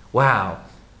like, wow,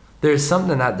 there's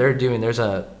something that they're doing. There's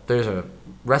a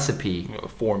recipe, a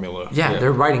formula. Yeah,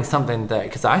 they're writing something that,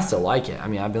 because I still like it. I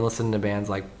mean, I've been listening to bands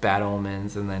like Bad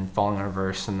Omens and then Falling on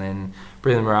Reverse and then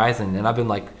Breathing Horizon, and I've been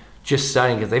like just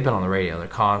studying because they've been on the radio. They're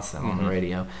constant on the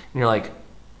radio, and you're like,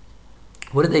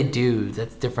 what do they do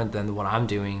that's different than what I'm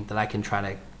doing that I can try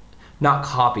to not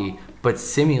copy but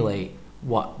simulate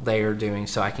what they are doing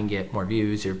so I can get more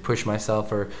views or push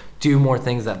myself or do more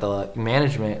things that the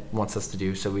management wants us to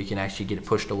do so we can actually get it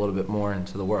pushed a little bit more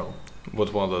into the world.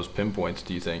 What's one of those pinpoints,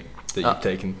 do you think, that you've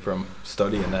taken from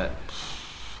studying that?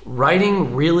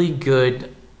 Writing really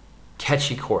good,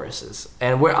 catchy choruses.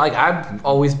 And I've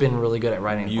always been really good at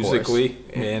writing musically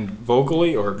chorus. And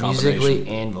vocally, or a combination? Musically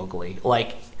and vocally.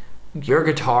 Like, your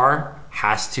guitar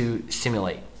has to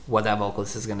simulate what that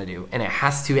vocalist is going to do. And it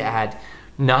has to add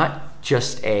not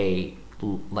just a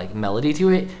melody to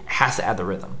it, it has to add the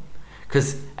rhythm.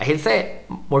 Because I hate to say it,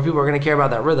 more people are going to care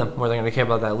about that rhythm more than they're going to care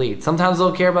about that lead. Sometimes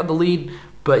they'll care about the lead,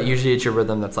 but usually it's your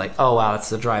rhythm that's like, oh wow, that's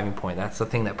the driving point. That's the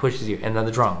thing that pushes you. And then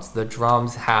the drums. The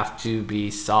drums have to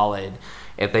be solid.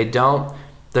 If they don't,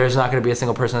 there's not going to be a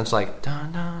single person that's like, da,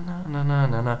 da, da, da, da,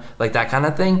 da, da, like that kind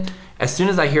of thing. As soon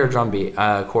as I hear a drum beat,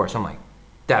 chorus, I'm like,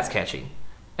 that's catchy.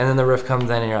 And then the riff comes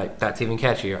in and you're like, that's even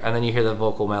catchier. And then you hear the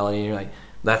vocal melody and you're like,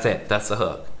 that's it, that's the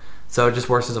hook. So it just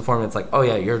works as a formula. It's like, oh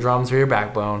yeah, your drums are your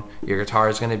backbone, your guitar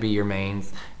is going to be your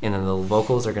mains, and then the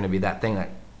vocals are going to be that thing that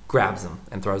grabs them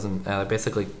and throws them,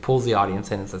 basically pulls the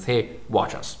audience in and says, hey,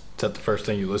 watch us. Is that the first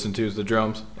thing you listen to is the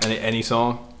drums? Any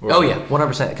song? Or Oh yeah,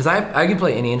 100%. Because I can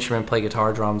play any instrument, play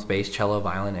guitar, drums, bass, cello,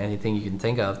 violin, anything you can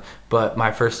think of. But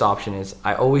my first option is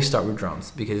I always start with drums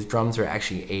because drums are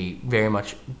actually a very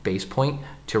much base point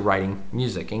to writing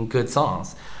music and good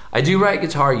songs. I do write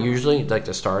guitar usually, like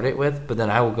to start it with, but then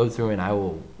I will go through and I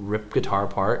will rip guitar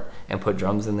apart and put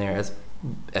drums in there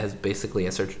as basically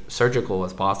as surgical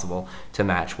as possible to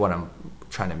match what I'm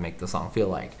trying to make the song feel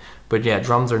like. But yeah,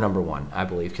 drums are number one, I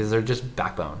believe, because they're just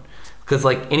backbone. Because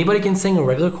like anybody can sing a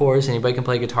regular chorus, anybody can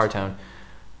play a guitar tone.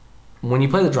 When you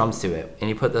play the drums to it and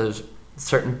you put those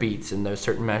certain beats and those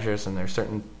certain measures and there's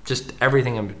certain just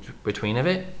everything in between of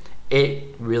it,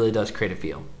 it really does create a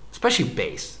feel. Especially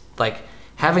bass, like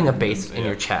having a bass in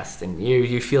your chest and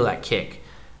you feel that kick.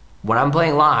 When I'm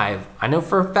playing live, I know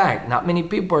for a fact not many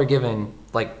people are giving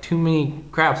like too many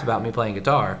craps about me playing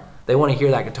guitar. They want to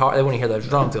hear that guitar, they want to hear those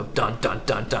drums go dun dun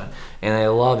dun dun, and they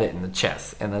love it in the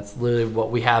chest. And that's literally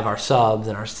what we have, our subs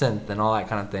and our synth and all that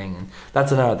kind of thing. And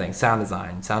that's another thing, sound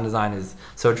design. Sound design is,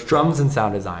 so it's drums and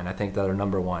sound design, I think, that are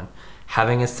number one.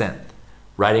 Having a synth,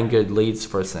 writing good leads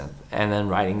for a synth, and then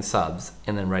writing subs,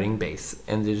 and then writing bass,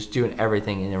 and just doing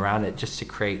everything in around it just to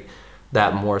create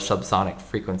that more subsonic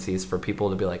frequencies for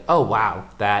people to be like, oh wow,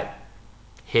 that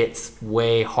hits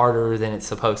way harder than it's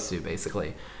supposed to,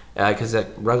 basically. Because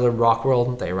at regular rock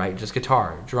world, they write just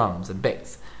guitar, drums, and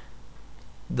bass.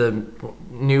 The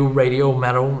new radio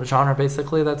metal genre,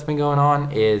 basically, that's been going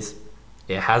on is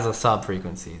it has a sub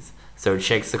frequencies. So it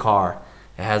shakes the car.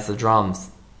 It has the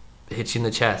drums, it hits you in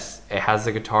the chest. It has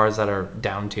the guitars that are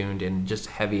down-tuned and just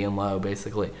heavy and low,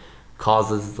 basically.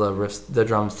 Causes the riffs, the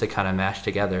drums to kind of mash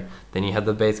together. Then you have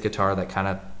the bass guitar that kind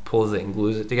of pulls it and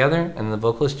glues it together, and the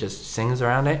vocalist just sings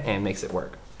around it and makes it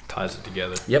work. Ties it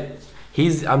together. Yep.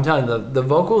 I'm telling you, the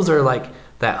vocals are like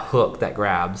that hook that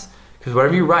grabs. Because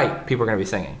whatever you write, people are going to be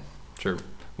singing. Sure.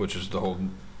 Which is the whole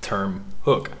term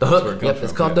hook. The hook. Yep,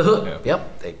 it's called the hook. Yeah.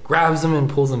 Yep. It grabs them and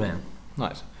pulls them in.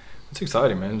 Nice. That's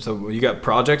exciting, man. So you got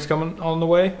projects coming on the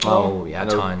way? Oh, yeah, a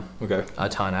ton. Okay. A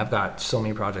ton. I've got so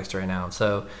many projects right now.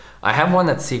 So I have one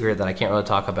that's secret that I can't really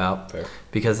talk about. Fair.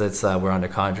 Because it's we're under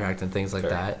contract and things like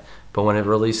that. But when it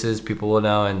releases, people will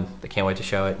know, and they can't wait to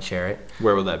show it and share it.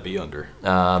 Where will that be under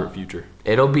for future?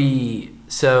 It'll be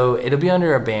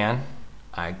under a band.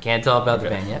 I can't tell about the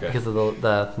band yet because of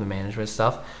the management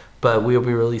stuff. But we'll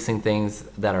be releasing things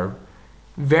that are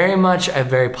very much a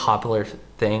very popular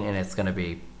thing, and it's going to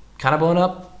be kind of blown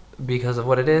up because of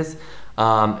what it is.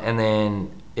 And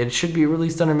then it should be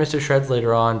released under Mr. Shreds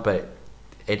later on, but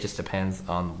it just depends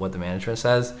on what the management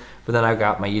says. But then I've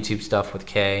got my YouTube stuff with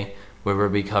Kay, where we'll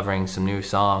be covering some new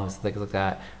songs, things like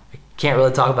that. I can't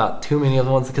really talk about too many of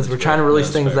the ones because we're trying to release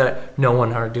things that no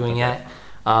one are doing yet.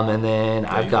 And then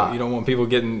I've got... You don't want people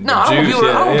getting I juice.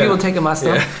 don't want people taking my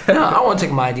stuff. No, I don't want to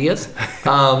take my ideas.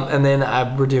 And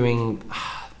then we're doing...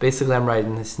 Basically, I'm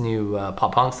writing this new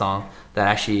pop-punk song that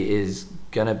actually is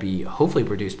going to be hopefully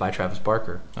produced by Travis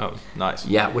Barker. Oh, nice.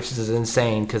 Yeah, which is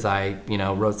insane because I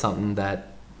wrote something that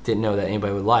didn't know that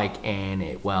anybody would like, and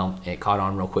it caught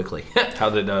on real quickly. How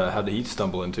did he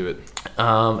stumble into it?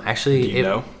 Actually, do you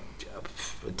know?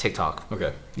 TikTok.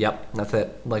 Okay. Yep, that's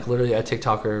it. Like literally a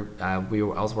TikToker I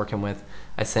was working with.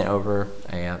 I sent over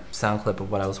a sound clip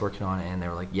of what I was working on, and they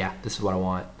were like, "Yeah, this is what I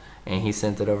want," and he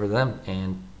sent it over to them,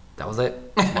 and that was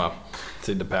it. Wow.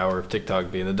 See the power of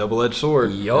TikTok being a double-edged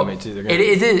sword. Yep. I mean,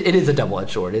 it is a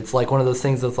double-edged sword. It's like one of those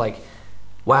things that's like,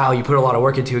 wow, you put a lot of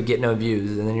work into it, get no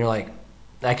views, and then you're like,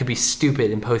 I could be stupid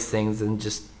and post things and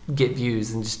just get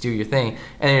views and just do your thing.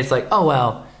 And then it's like, oh,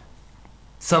 well,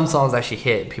 some songs actually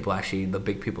hit. The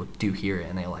big people do hear it,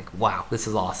 and they're like, wow, this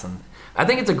is awesome. I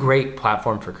think it's a great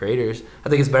platform for creators. I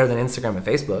think it's better than Instagram and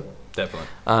Facebook.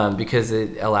 Definitely. Because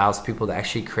it allows people to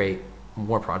actually create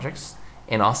more projects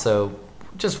and also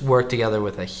just work together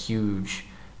with a huge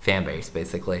fan base,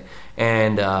 basically.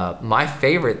 And my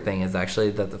favorite thing is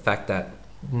actually that the fact that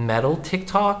metal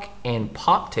TikTok and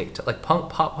pop TikTok, like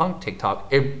punk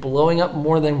TikTok, are blowing up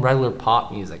more than regular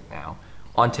pop music now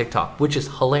on TikTok, which is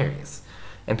hilarious.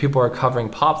 And people are covering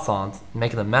pop songs,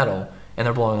 making them metal, and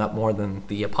they're blowing up more than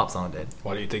the pop song did.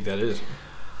 Why do you think that is?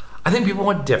 I think people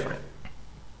want different.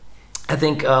 I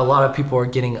think a lot of people are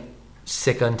getting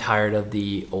sick and tired of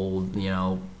the old,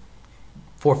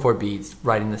 4/4 beats,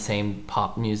 writing the same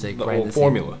pop music, The writing old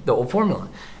formula. the old formula.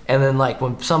 And then like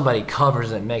when somebody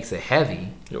covers it and makes it heavy,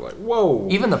 You're like, whoa.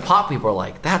 even the pop people are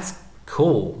like, that's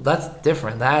cool, that's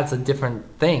different, that's a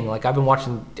different thing. Like I've been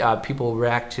watching people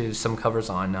react to some covers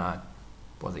on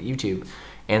YouTube,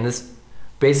 and this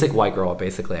basic white girl,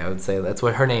 basically I would say that's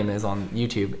what her name is on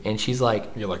YouTube, and she's like,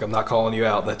 You're like, I'm not calling you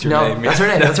out, that's your no, name. that's her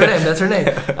name, that's her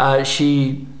name.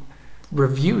 She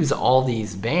reviews all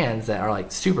these bands that are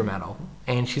like super metal,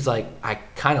 and she's like, I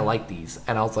kind of like these,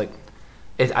 and I was like,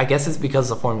 I guess it's because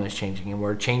the formula is changing, and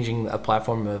we're changing a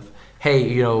platform of, hey,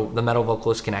 you know, the metal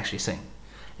vocalists can actually sing,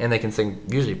 and they can sing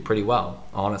usually pretty well,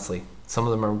 honestly. Some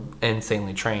of them are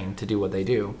insanely trained to do what they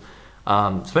do,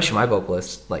 especially my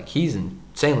vocalist. Like, he's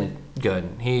insanely good.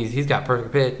 He's got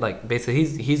perfect pitch. Like, basically,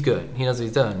 he's good. He knows what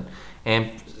he's done. And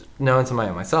knowing somebody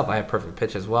like myself, I have perfect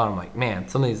pitch as well. I'm like, man,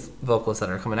 some of these vocalists that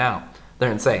are coming out,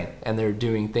 they're insane, and they're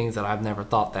doing things that I've never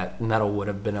thought that metal would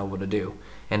have been able to do,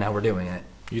 and now we're doing it.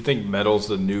 You think metal's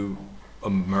the new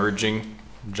emerging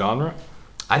genre?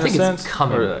 I think it's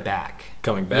coming Or back.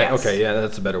 Coming back? Yes. Okay, yeah,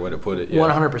 that's a better way to put it. Yeah.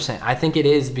 100%. I think it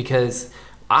is because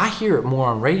I hear it more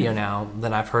on radio now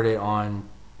than I've heard it on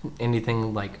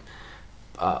anything like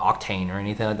Octane or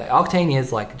anything like that. Octane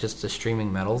is like just a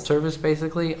streaming metal service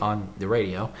basically on the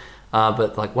radio.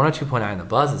 But like 102.9 The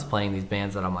Buzz is playing these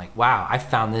bands that I'm like, wow, I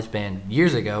found this band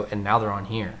years ago and now they're on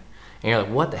here. And you're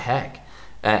like, what the heck?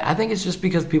 I think it's just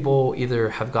because people either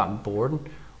have gotten bored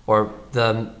or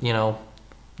the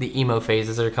emo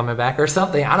phases are coming back or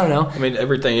something. I don't know. I mean,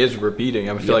 everything is repeating.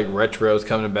 I feel like retro's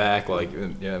coming back. Like,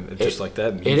 yeah, it's just like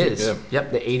that. Music, it is. Yeah.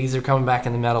 Yep, the 80s are coming back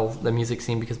in the music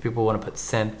scene because people want to put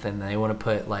synth and they want to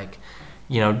put like,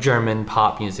 German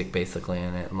pop music basically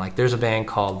in it. And like, there's a band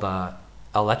called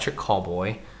Electric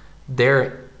Callboy.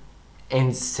 They're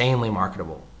insanely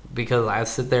marketable because I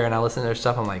sit there and I listen to their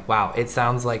stuff. I'm like, wow, it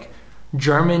sounds like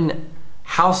German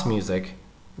house music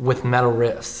with metal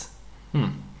riffs.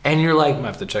 And you're like, I'm gonna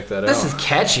have to check that out. This is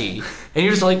catchy. And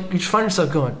you're just like, you just find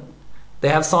yourself going, they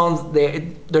have songs,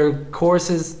 their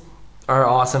choruses are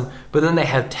awesome, but then they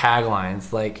have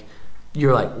taglines. Like,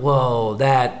 you're like, whoa,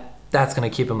 that's going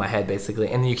to keep in my head, basically.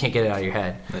 And then you can't get it out of your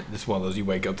head. It's one of those, you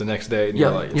wake up the next day and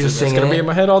you're like, you're just singing it's going to be in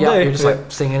my head all day. You're just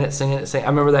like singing it. I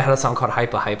remember they had a song called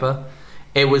Hypa Hypa.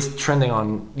 It was trending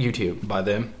on YouTube. By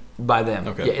them? By them.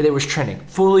 Okay. Yeah, it was trending,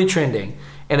 fully trending.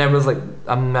 And everyone's like,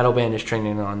 a metal band is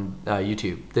trending on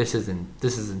YouTube. This is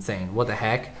insane. What the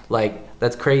heck? Like,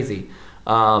 that's crazy.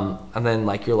 And then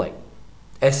like you're like,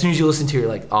 as soon as you listen to it, you're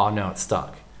like, oh no, it's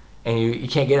stuck, and you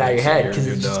can't get it out of your head because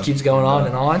it just keeps going on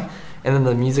and on. And then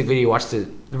the music video, you watch the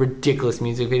ridiculous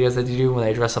music videos that they do when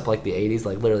they dress up like the 80s.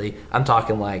 Like literally, I'm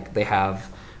talking like they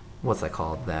have, what's that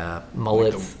called? The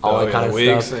mullets, like all that kind of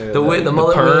wigs, stuff. The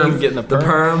mullet perm, wigs, getting the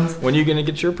perms. When are you gonna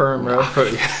get your perm, bro?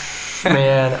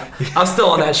 Man, I'm still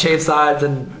on that shaved sides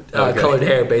and colored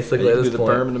hair, basically, at this do the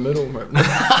point. perm in the middle.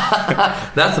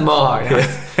 That's the mohawk.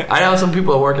 I know some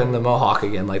people are working the mohawk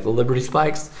again, like the Liberty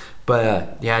Spikes.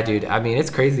 But yeah, dude, I mean,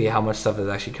 it's crazy how much stuff is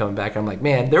actually coming back. I'm like,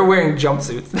 man, they're wearing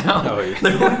jumpsuits now. Oh,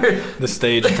 yeah. The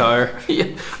stage attire.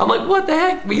 Yeah. I'm like, what the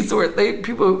heck? We used to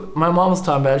wear, my mom was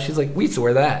talking about it. She's like, we used to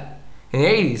wear that in the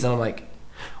 80s. And I'm like,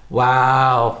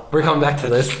 wow, we're coming back to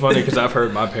this. It's funny because I've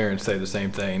heard my parents say the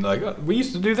same thing. Like, we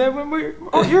used to do that when we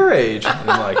were your age. And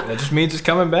I'm like, that just means it's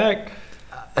coming back.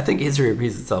 I think history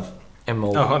repeats itself in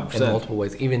multiple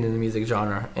ways, even in the music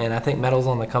genre. And I think metal's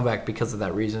on the comeback because of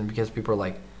that reason, because people are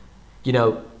like,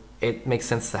 it makes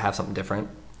sense to have something different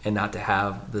and not to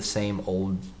have the same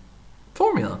old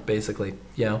formula, basically.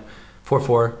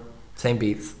 4/4, same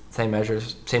beats, same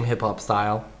measures, same hip-hop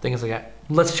style, things like that.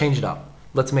 Let's change it up.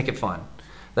 Let's make it fun.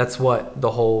 That's what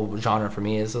the whole genre for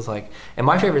me is. It's like, and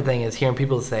my favorite thing is hearing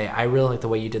people say, I really like the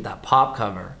way you did that pop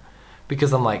cover,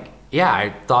 because I'm like, yeah, I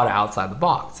thought outside the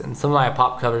box. And some of my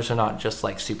pop covers are not just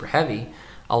like super heavy.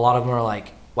 A lot of them are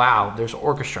like, wow, there's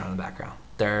orchestra in the background.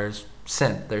 There's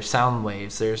synth, there's sound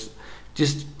waves, there's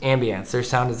just ambience, there's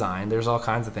sound design, there's all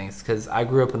kinds of things. Because I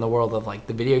grew up in the world of like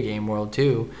the video game world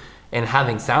too, and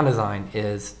having sound design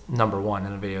is number one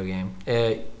in a video game.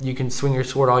 You can swing your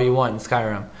sword all you want in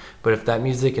Skyrim, but if that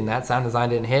music and that sound design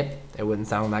didn't hit, it wouldn't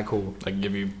sound that cool. I can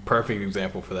give you a perfect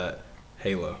example for that.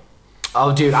 Halo.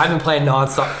 Oh, dude, I've been playing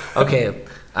nonstop. Okay,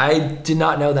 I did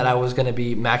not know that I was going to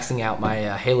be maxing out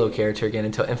my Halo character again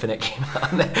until Infinite came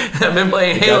out. I've been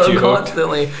playing Halo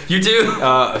constantly. You too?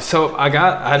 So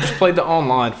I just played the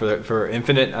online for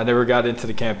Infinite. I never got into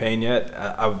the campaign yet.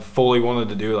 I fully wanted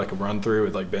to do like a run through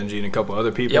with like Benji and a couple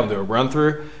other people and do a run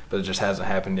through, but it just hasn't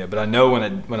happened yet. But I know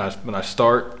when I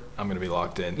start I'm going to be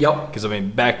locked in. Yep. Because, I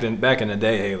mean, back in the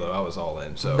day, Halo, I was all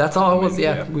in. So that's all it was,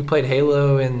 yeah. We played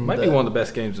Halo and... Might be one of the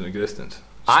best games in existence.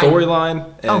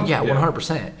 Storyline. Oh, yeah,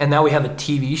 100%. And now we have a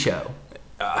TV show.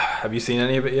 Have you seen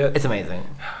any of it yet? It's amazing.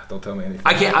 Don't tell me anything.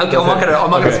 I'm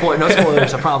not gonna spoil it. No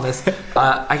spoilers, I promise.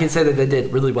 I can say that they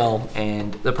did really well,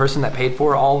 and the person that paid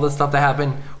for all the stuff that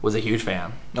happened was a huge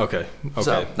fan. Okay.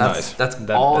 So nice. That's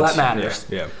all that matters.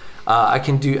 Yeah. I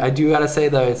do gotta say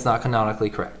though, it's not canonically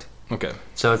correct. Okay.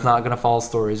 So it's not gonna follow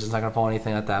stories. It's not gonna follow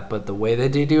anything like that. But the way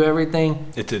they do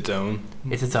everything, it's its own.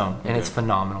 It's its own, and it's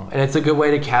phenomenal. And it's a good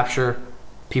way to capture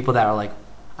people that are like,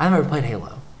 I've never played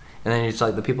Halo, and then it's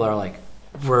like the people that are like,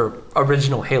 we're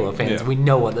original Halo fans. Yeah. We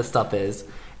know what this stuff is,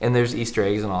 and there's Easter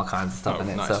eggs and all kinds of stuff in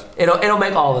it. Nice. So it'll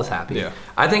make all of us happy. Yeah.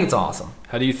 I think it's awesome.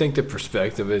 How do you think the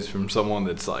perspective is from someone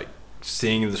that's like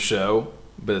seeing the show,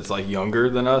 but it's like younger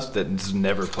than us that's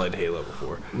never played Halo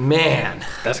before? Man,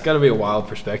 that's got to be a wild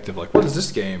perspective. Like, what is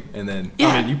this game? And then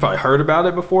yeah. you probably heard about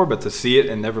it before, but to see it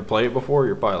and never play it before,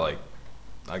 you're probably like,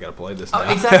 I got to play this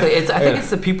now. Exactly. I think it's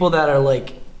the people that are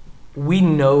like, we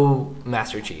know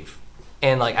Master Chief.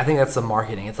 And, like, I think that's the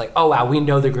marketing. It's like, oh, wow, we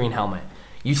know the green helmet.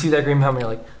 You see that green helmet, you're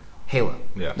like, Halo.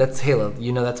 Yeah. That's Halo.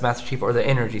 You know that's Master Chief or the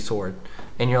energy sword.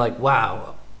 And you're like,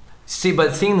 wow.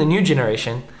 But seeing the new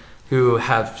generation who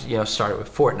have, started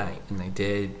with Fortnite, and they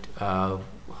did,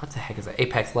 what the heck is that?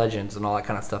 Apex Legends and all that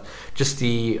kind of stuff. Just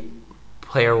the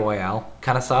Player Royale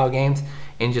kind of style games.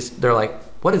 And just, they're like,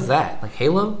 what is that? Like,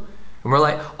 Halo? And we're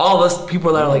like, all of us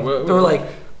people that are like, they're like,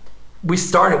 we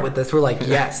started with this. We're like,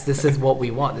 yes, this is what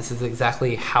we want. This is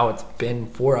exactly how it's been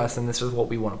for us, and this is what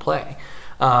we want to play.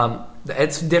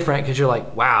 It's different because you're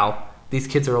like, wow, these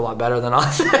kids are a lot better than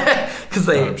us because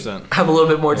they 100%. Have a little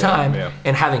bit more time. Yeah.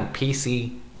 And having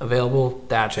PC available,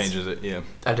 that changes it. Yeah,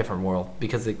 a different world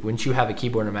because once you have a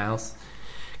keyboard and a mouse,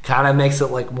 kind of makes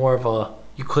it like more of a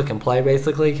you click and play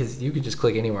basically because you can just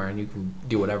click anywhere and you can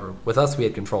do whatever. With us, we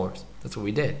had controllers. That's what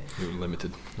we did. You were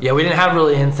limited. Yeah, we didn't have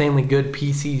really insanely good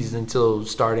PCs until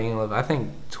starting with, I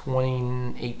think,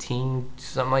 2018,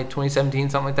 something like 2017,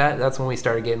 something like that. That's when we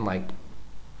started getting like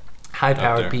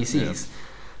high-powered PCs.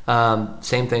 Yeah.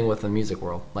 Same thing with the music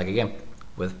world. Like again,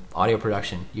 with audio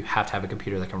production, you have to have a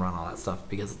computer that can run all that stuff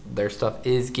because their stuff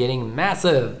is getting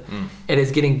massive. It is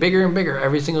getting bigger and bigger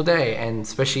every single day, and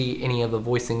especially any of the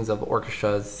voicings of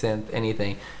orchestras, synth,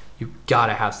 anything. You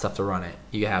gotta have stuff to run it.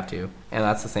 You have to, and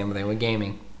that's the same thing with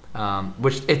gaming.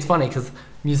 Which it's funny because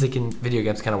music and video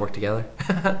games kind of work together.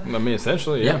 I mean,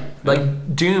 essentially, yeah.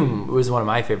 Like Doom was one of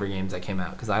my favorite games that came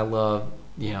out because I love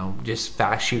just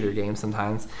fast shooter games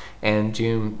sometimes. And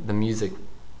Doom, the music,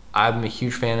 I'm a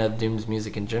huge fan of Doom's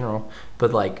music in general.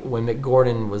 But like when Mick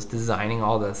Gordon was designing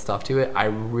all the stuff to it, I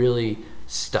really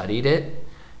studied it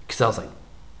because I was like,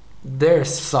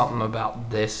 there's something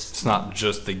about this. It's not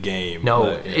just the game. No,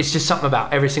 it's just something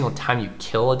about every single time you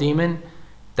kill a demon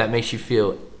that makes you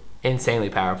feel insanely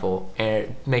powerful, and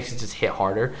it makes it just hit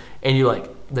harder. And you like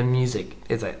the music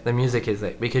is it. The music is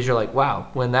it because you're like, wow,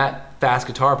 when that fast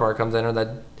guitar part comes in or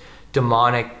that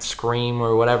demonic scream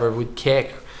or whatever would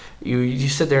kick, you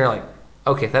sit there and you're like,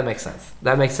 okay, that makes sense.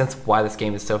 That makes sense why this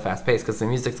game is so fast paced because the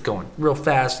music's going real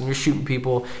fast and you're shooting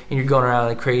people and you're going around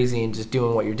like crazy and just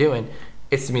doing what you're doing.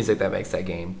 It's the music that makes that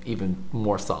game even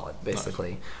more solid,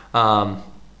 basically. Nice.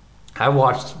 I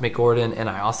watched Mick Gordon, and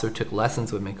I also took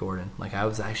lessons with Mick Gordon. Like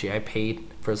I paid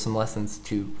for some lessons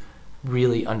to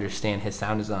really understand his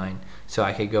sound design, so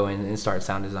I could go in and start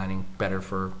sound designing better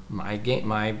for my game,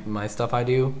 my stuff I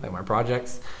do, like my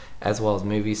projects, as well as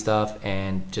movie stuff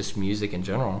and just music in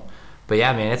general. But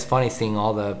yeah, man, it's funny seeing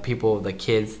all the people, the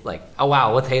kids, like, oh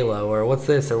wow, what's Halo, or what's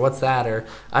this, or what's that, or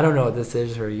I don't know what this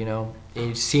is, or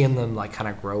and seeing them like kind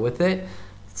of grow with it.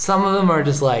 Some of them are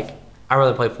just like, I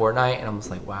rather play Fortnite, and I'm just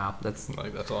like, wow, that's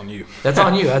on you. That's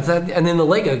on you. And then the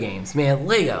Lego games, man,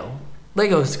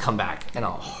 Lego's come back in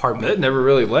a heartbeat. It never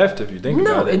really left if you think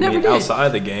about it. It never did.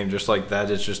 Outside the game, just like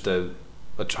that, it's just a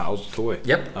child's toy.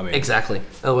 Yep. I mean, exactly.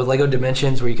 With Lego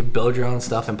Dimensions, where you can build your own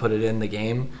stuff and put it in the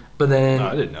game. But then,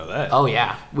 I didn't know that. Oh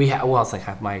yeah, it's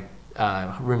like my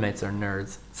roommates are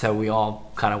nerds, so we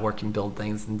all kind of work and build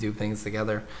things and do things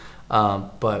together.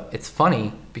 But it's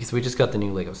funny because we just got the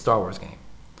new Lego Star Wars game.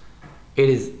 It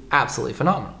is absolutely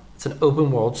phenomenal. It's an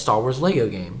open world Star Wars Lego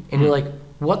game, and you're like,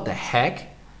 what the heck?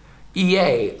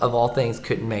 EA of all things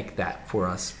couldn't make that for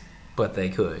us, but they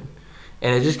could.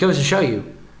 And it just goes to show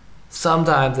you,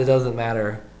 sometimes it doesn't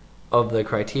matter of the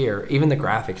criteria. Even the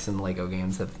graphics in Lego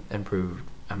games have improved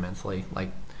immensely,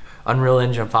 like Unreal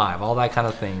Engine 5, all that kind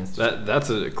of things. That's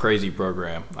a crazy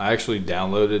program. I actually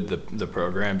downloaded the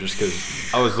program just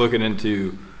because I was looking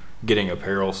into getting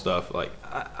apparel stuff. Like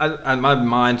my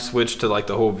mind switched to like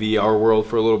the whole VR world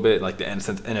for a little bit, like the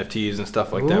NFTs and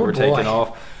stuff like that were taking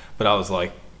off. But I was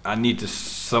like, I need to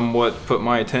somewhat put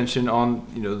my attention on,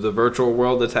 you know, the virtual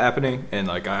world that's happening. And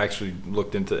like I actually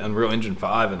looked into Unreal Engine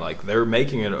 5, and like they're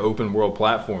making an open world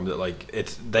platform that like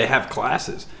they have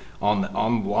classes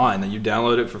online that you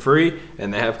download it for free,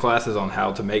 and they have classes on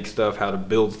how to make stuff, how to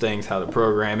build things, how to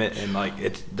program it, and like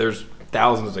there's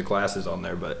thousands of classes on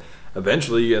there. But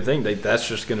eventually I think that's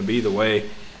just going to be the way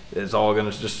it's all going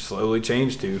to just slowly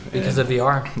change to, because of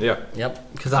VR. Yeah.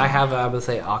 Yep. Because I would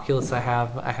say Oculus. I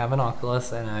have an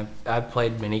Oculus, and I've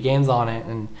played many games on it,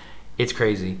 and it's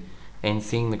crazy. And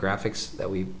seeing the graphics that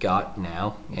we've got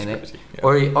now in it,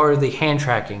 yeah. or the hand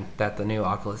tracking that the new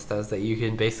Oculus does, that you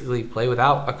can basically play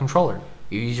without a controller.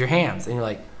 You use your hands, and you're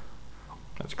like,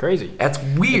 that's crazy. That's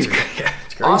weird.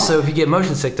 It's crazy. Also, if you get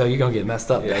motion sick though, you're gonna get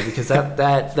messed up, though, because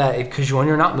because when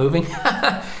you're not moving,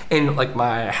 and like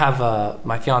my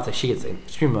fiance, she gets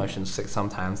extreme motion sick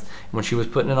sometimes. When she was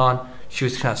putting it on, she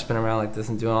was kind of spinning around like this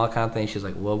and doing all that kind of things. She's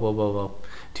like, whoa,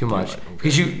 too much,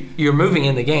 because you're moving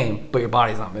in the game, but your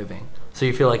body's not moving, so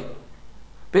you feel like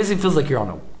basically feels like you're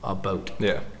on a boat.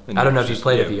 Yeah. I don't know if you've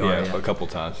played a VR yet. A couple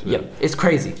times. Yeah, it's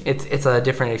crazy. It's a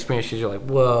different experience because you're like,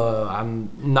 whoa, I'm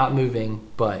not moving,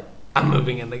 but I'm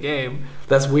moving in the game.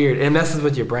 That's weird. It messes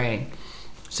with your brain.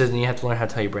 So then you have to learn how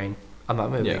to tell your brain, I'm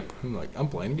not moving. Yeah, I'm like, I'm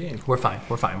playing a game. We're fine.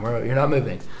 You're not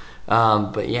moving.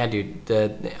 But yeah, dude,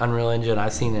 the Unreal Engine,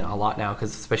 I've seen it a lot now,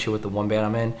 because especially with the one band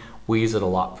I'm in, we use it a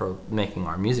lot for making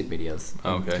our music videos.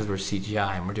 Okay. Because we're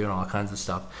CGI and we're doing all kinds of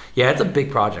stuff. Yeah, it's a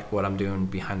big project what I'm doing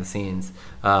behind the scenes.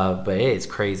 But it's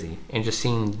crazy. And just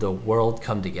seeing the world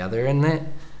come together in it,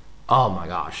 oh my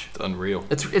gosh. It's unreal.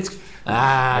 It's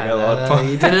I got a lot of fun.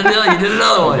 You did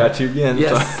another one. I got you again.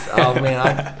 Yes. Oh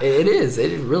man, it is.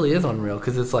 It really is unreal,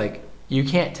 because it's like you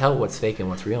can't tell what's fake and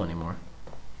what's real anymore.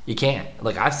 You can't.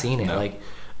 Like, I've seen it. No. Like,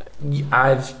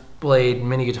 I've played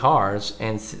many guitars,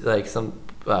 and like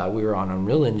we were on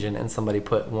Unreal Engine, and somebody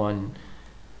put one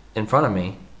in front of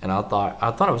me, and I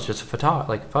thought it was just a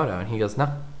photo, and he goes,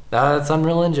 no, that's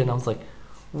Unreal Engine. I was like,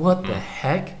 what the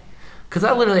heck? Because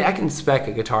I can spec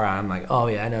a guitar out. I'm like, oh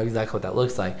yeah, I know exactly what that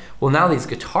looks like. Well, now these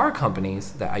guitar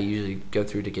companies that I usually go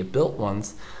through to get built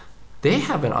ones, they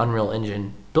have an Unreal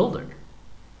Engine builder,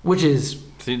 which is...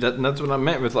 See, that's what I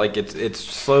meant with, like, it's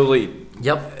slowly...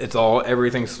 Yep.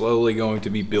 Everything's slowly going to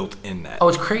be built in that. Oh,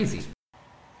 it's crazy.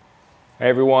 Hey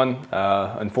everyone,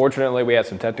 unfortunately we had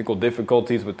some technical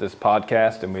difficulties with this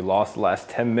podcast, and we lost the last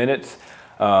 10 minutes,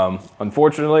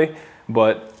 unfortunately.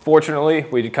 But fortunately,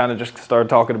 we kind of just started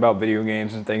talking about video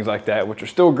games and things like that, which are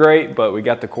still great, but we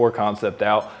got the core concept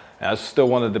out. And I still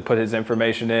wanted to put his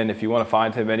information in. If you want to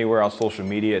find him anywhere on social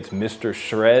media, it's Mr.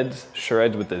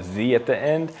 Shreds with a Z at the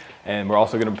end. And we're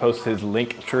also going to post his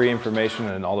link tree information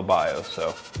in all the bios.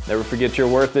 So never forget you're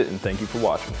worth it, and thank you for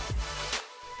watching.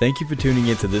 Thank you for tuning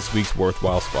into this week's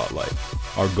WorthWhile Spotlight.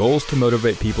 Our goal is to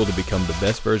motivate people to become the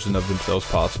best version of themselves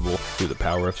possible through the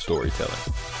power of storytelling.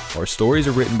 Our stories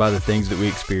are written by the things that we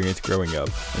experienced growing up,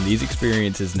 and these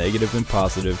experiences, negative and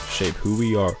positive, shape who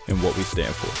we are and what we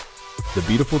stand for. The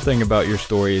beautiful thing about your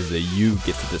story is that you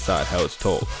get to decide how it's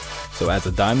told. So as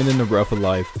a diamond in the rough of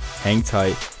life, hang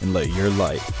tight and let your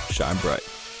light shine bright.